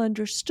Orwell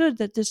understood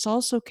that this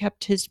also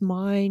kept his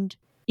mind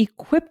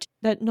equipped,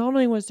 that not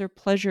only was there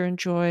pleasure and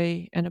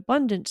joy and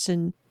abundance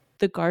in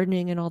the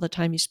gardening and all the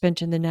time he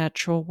spent in the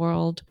natural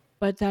world,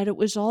 but that it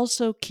was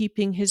also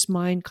keeping his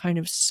mind kind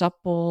of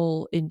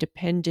supple,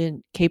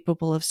 independent,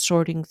 capable of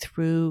sorting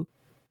through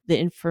the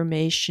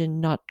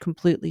information, not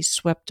completely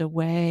swept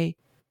away.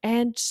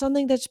 And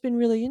something that's been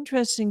really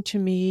interesting to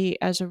me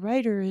as a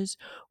writer is,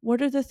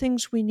 what are the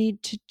things we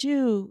need to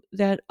do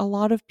that a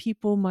lot of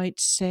people might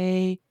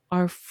say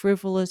are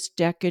frivolous,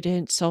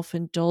 decadent,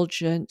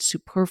 self-indulgent,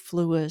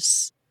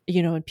 superfluous,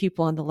 and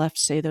people on the left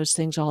say those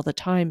things all the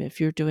time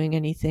if you're doing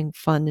anything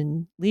fun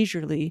and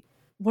leisurely.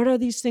 What are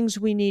these things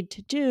we need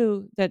to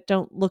do that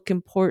don't look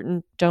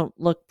important, don't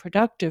look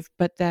productive,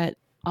 but that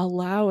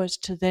allow us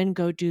to then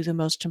go do the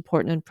most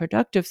important and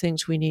productive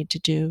things we need to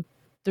do?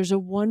 There's a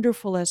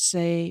wonderful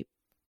essay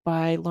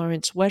by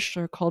Lawrence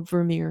Weschler called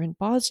Vermeer in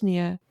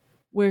Bosnia,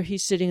 where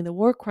he's sitting in the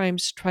War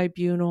Crimes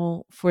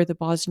Tribunal for the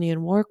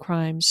Bosnian war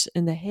crimes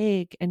in The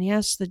Hague, and he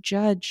asks the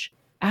judge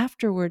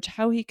afterwards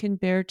how he can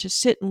bear to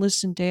sit and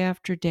listen day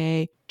after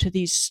day to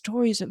these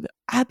stories of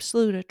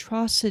absolute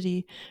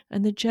atrocity.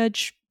 And the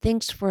judge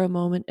thinks for a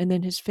moment, and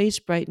then his face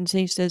brightens,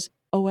 and he says,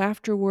 oh,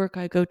 after work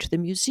I go to the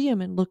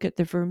museum and look at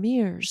the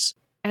Vermeers.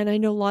 And I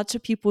know lots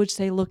of people would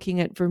say looking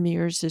at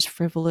Vermeers is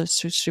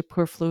frivolous or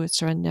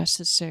superfluous or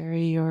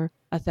unnecessary or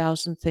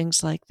 1,000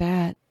 things like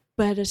that.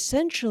 But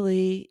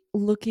essentially,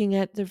 looking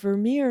at the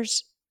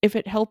Vermeers, if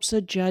it helps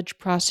a judge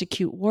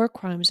prosecute war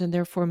crimes and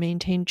therefore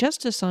maintain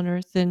justice on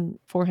earth, then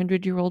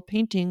 400-year-old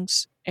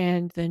paintings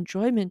and the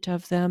enjoyment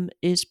of them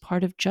is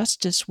part of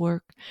justice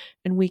work.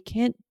 And we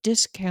can't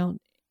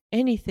discount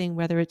anything,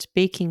 whether it's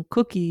baking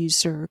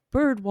cookies or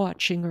bird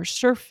watching or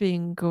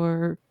surfing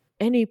or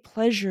any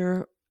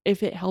pleasure,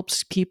 if it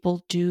helps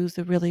people do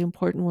the really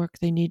important work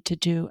they need to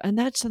do. And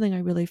that's something I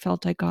really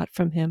felt I got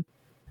from him.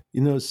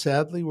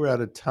 Sadly, we're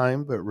out of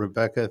time, but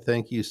Rebecca,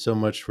 thank you so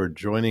much for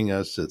joining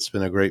us. It's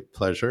been a great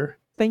pleasure.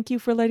 Thank you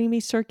for letting me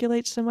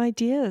circulate some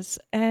ideas,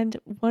 and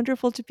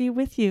wonderful to be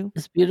with you.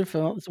 It's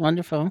beautiful. It's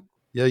wonderful.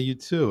 Yeah, you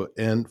too.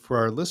 And for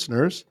our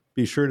listeners,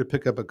 be sure to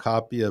pick up a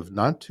copy of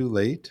Not Too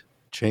Late,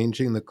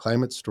 Changing the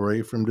Climate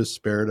Story from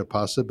Despair to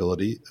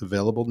Possibility,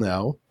 available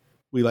now.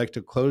 We like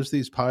to close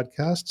these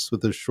podcasts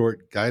with a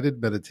short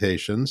guided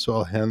meditation, so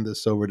I'll hand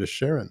this over to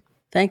Sharon.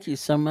 Thank you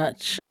so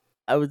much.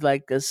 I would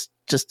like us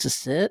just to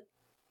sit,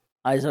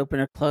 eyes open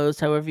or closed,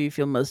 however you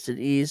feel most at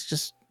ease.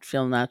 Just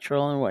feel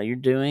natural in what you're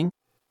doing.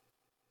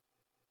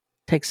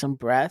 Take some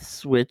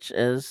breaths, which,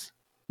 as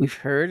we've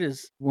heard,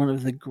 is one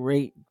of the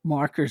great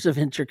markers of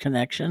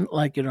interconnection,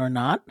 like it or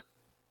not.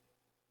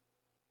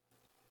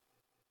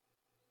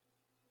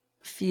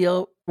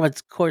 Feel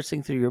what's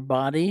coursing through your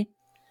body,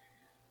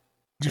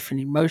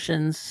 different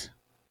emotions,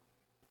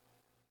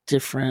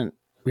 different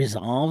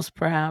resolves,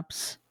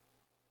 perhaps.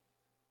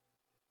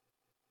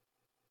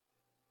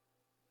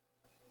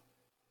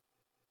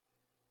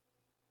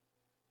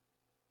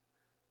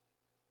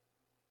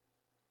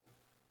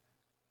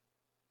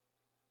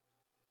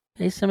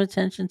 Pay some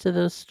attention to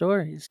those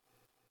stories.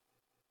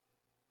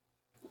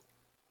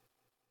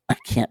 I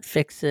can't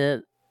fix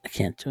it. I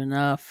can't do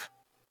enough.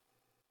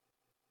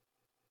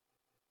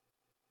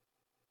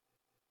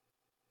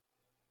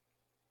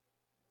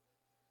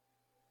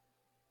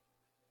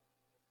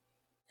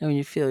 And when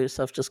you feel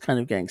yourself just kind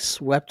of getting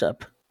swept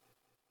up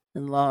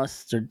and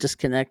lost or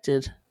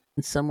disconnected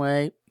in some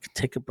way, you can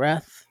take a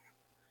breath,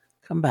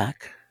 come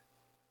back.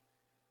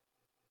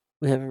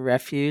 We have a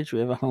refuge. We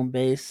have a home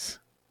base.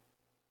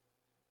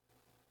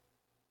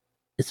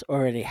 It's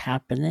already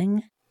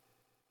happening.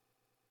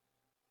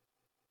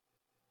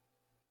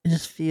 You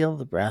just feel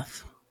the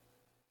breath.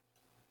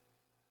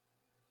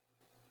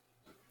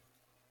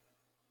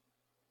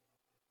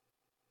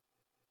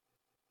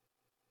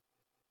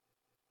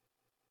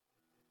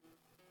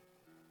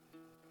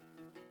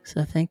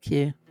 So thank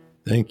you.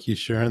 Thank you,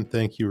 Sharon.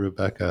 Thank you,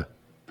 Rebecca.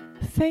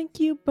 Thank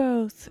you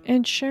both.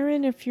 And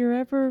Sharon, if you're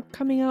ever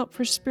coming out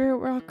for Spirit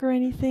Rock or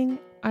anything,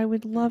 I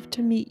would love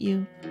to meet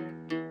you.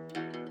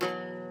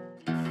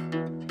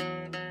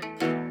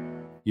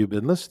 You've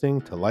been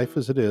listening to Life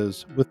as It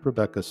Is with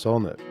Rebecca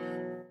Solnit.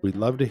 We'd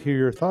love to hear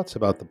your thoughts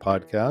about the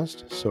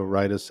podcast, so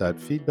write us at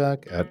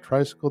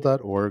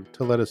feedback@tricycle.org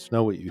to let us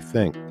know what you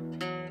think.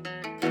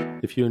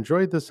 If you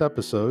enjoyed this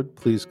episode,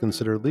 please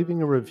consider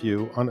leaving a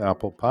review on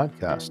Apple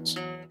Podcasts.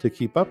 To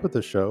keep up with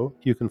the show,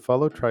 you can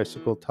follow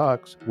Tricycle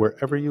Talks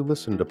wherever you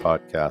listen to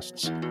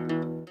podcasts.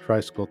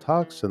 Tricycle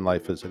Talks and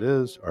Life as It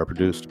Is are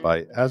produced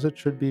by As It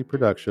Should Be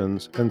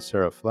Productions and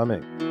Sarah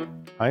Fleming.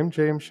 I'm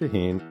James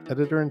Shaheen,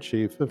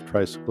 Editor-in-Chief of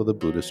Tricycle the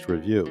Buddhist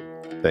Review.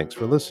 Thanks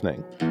for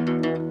listening.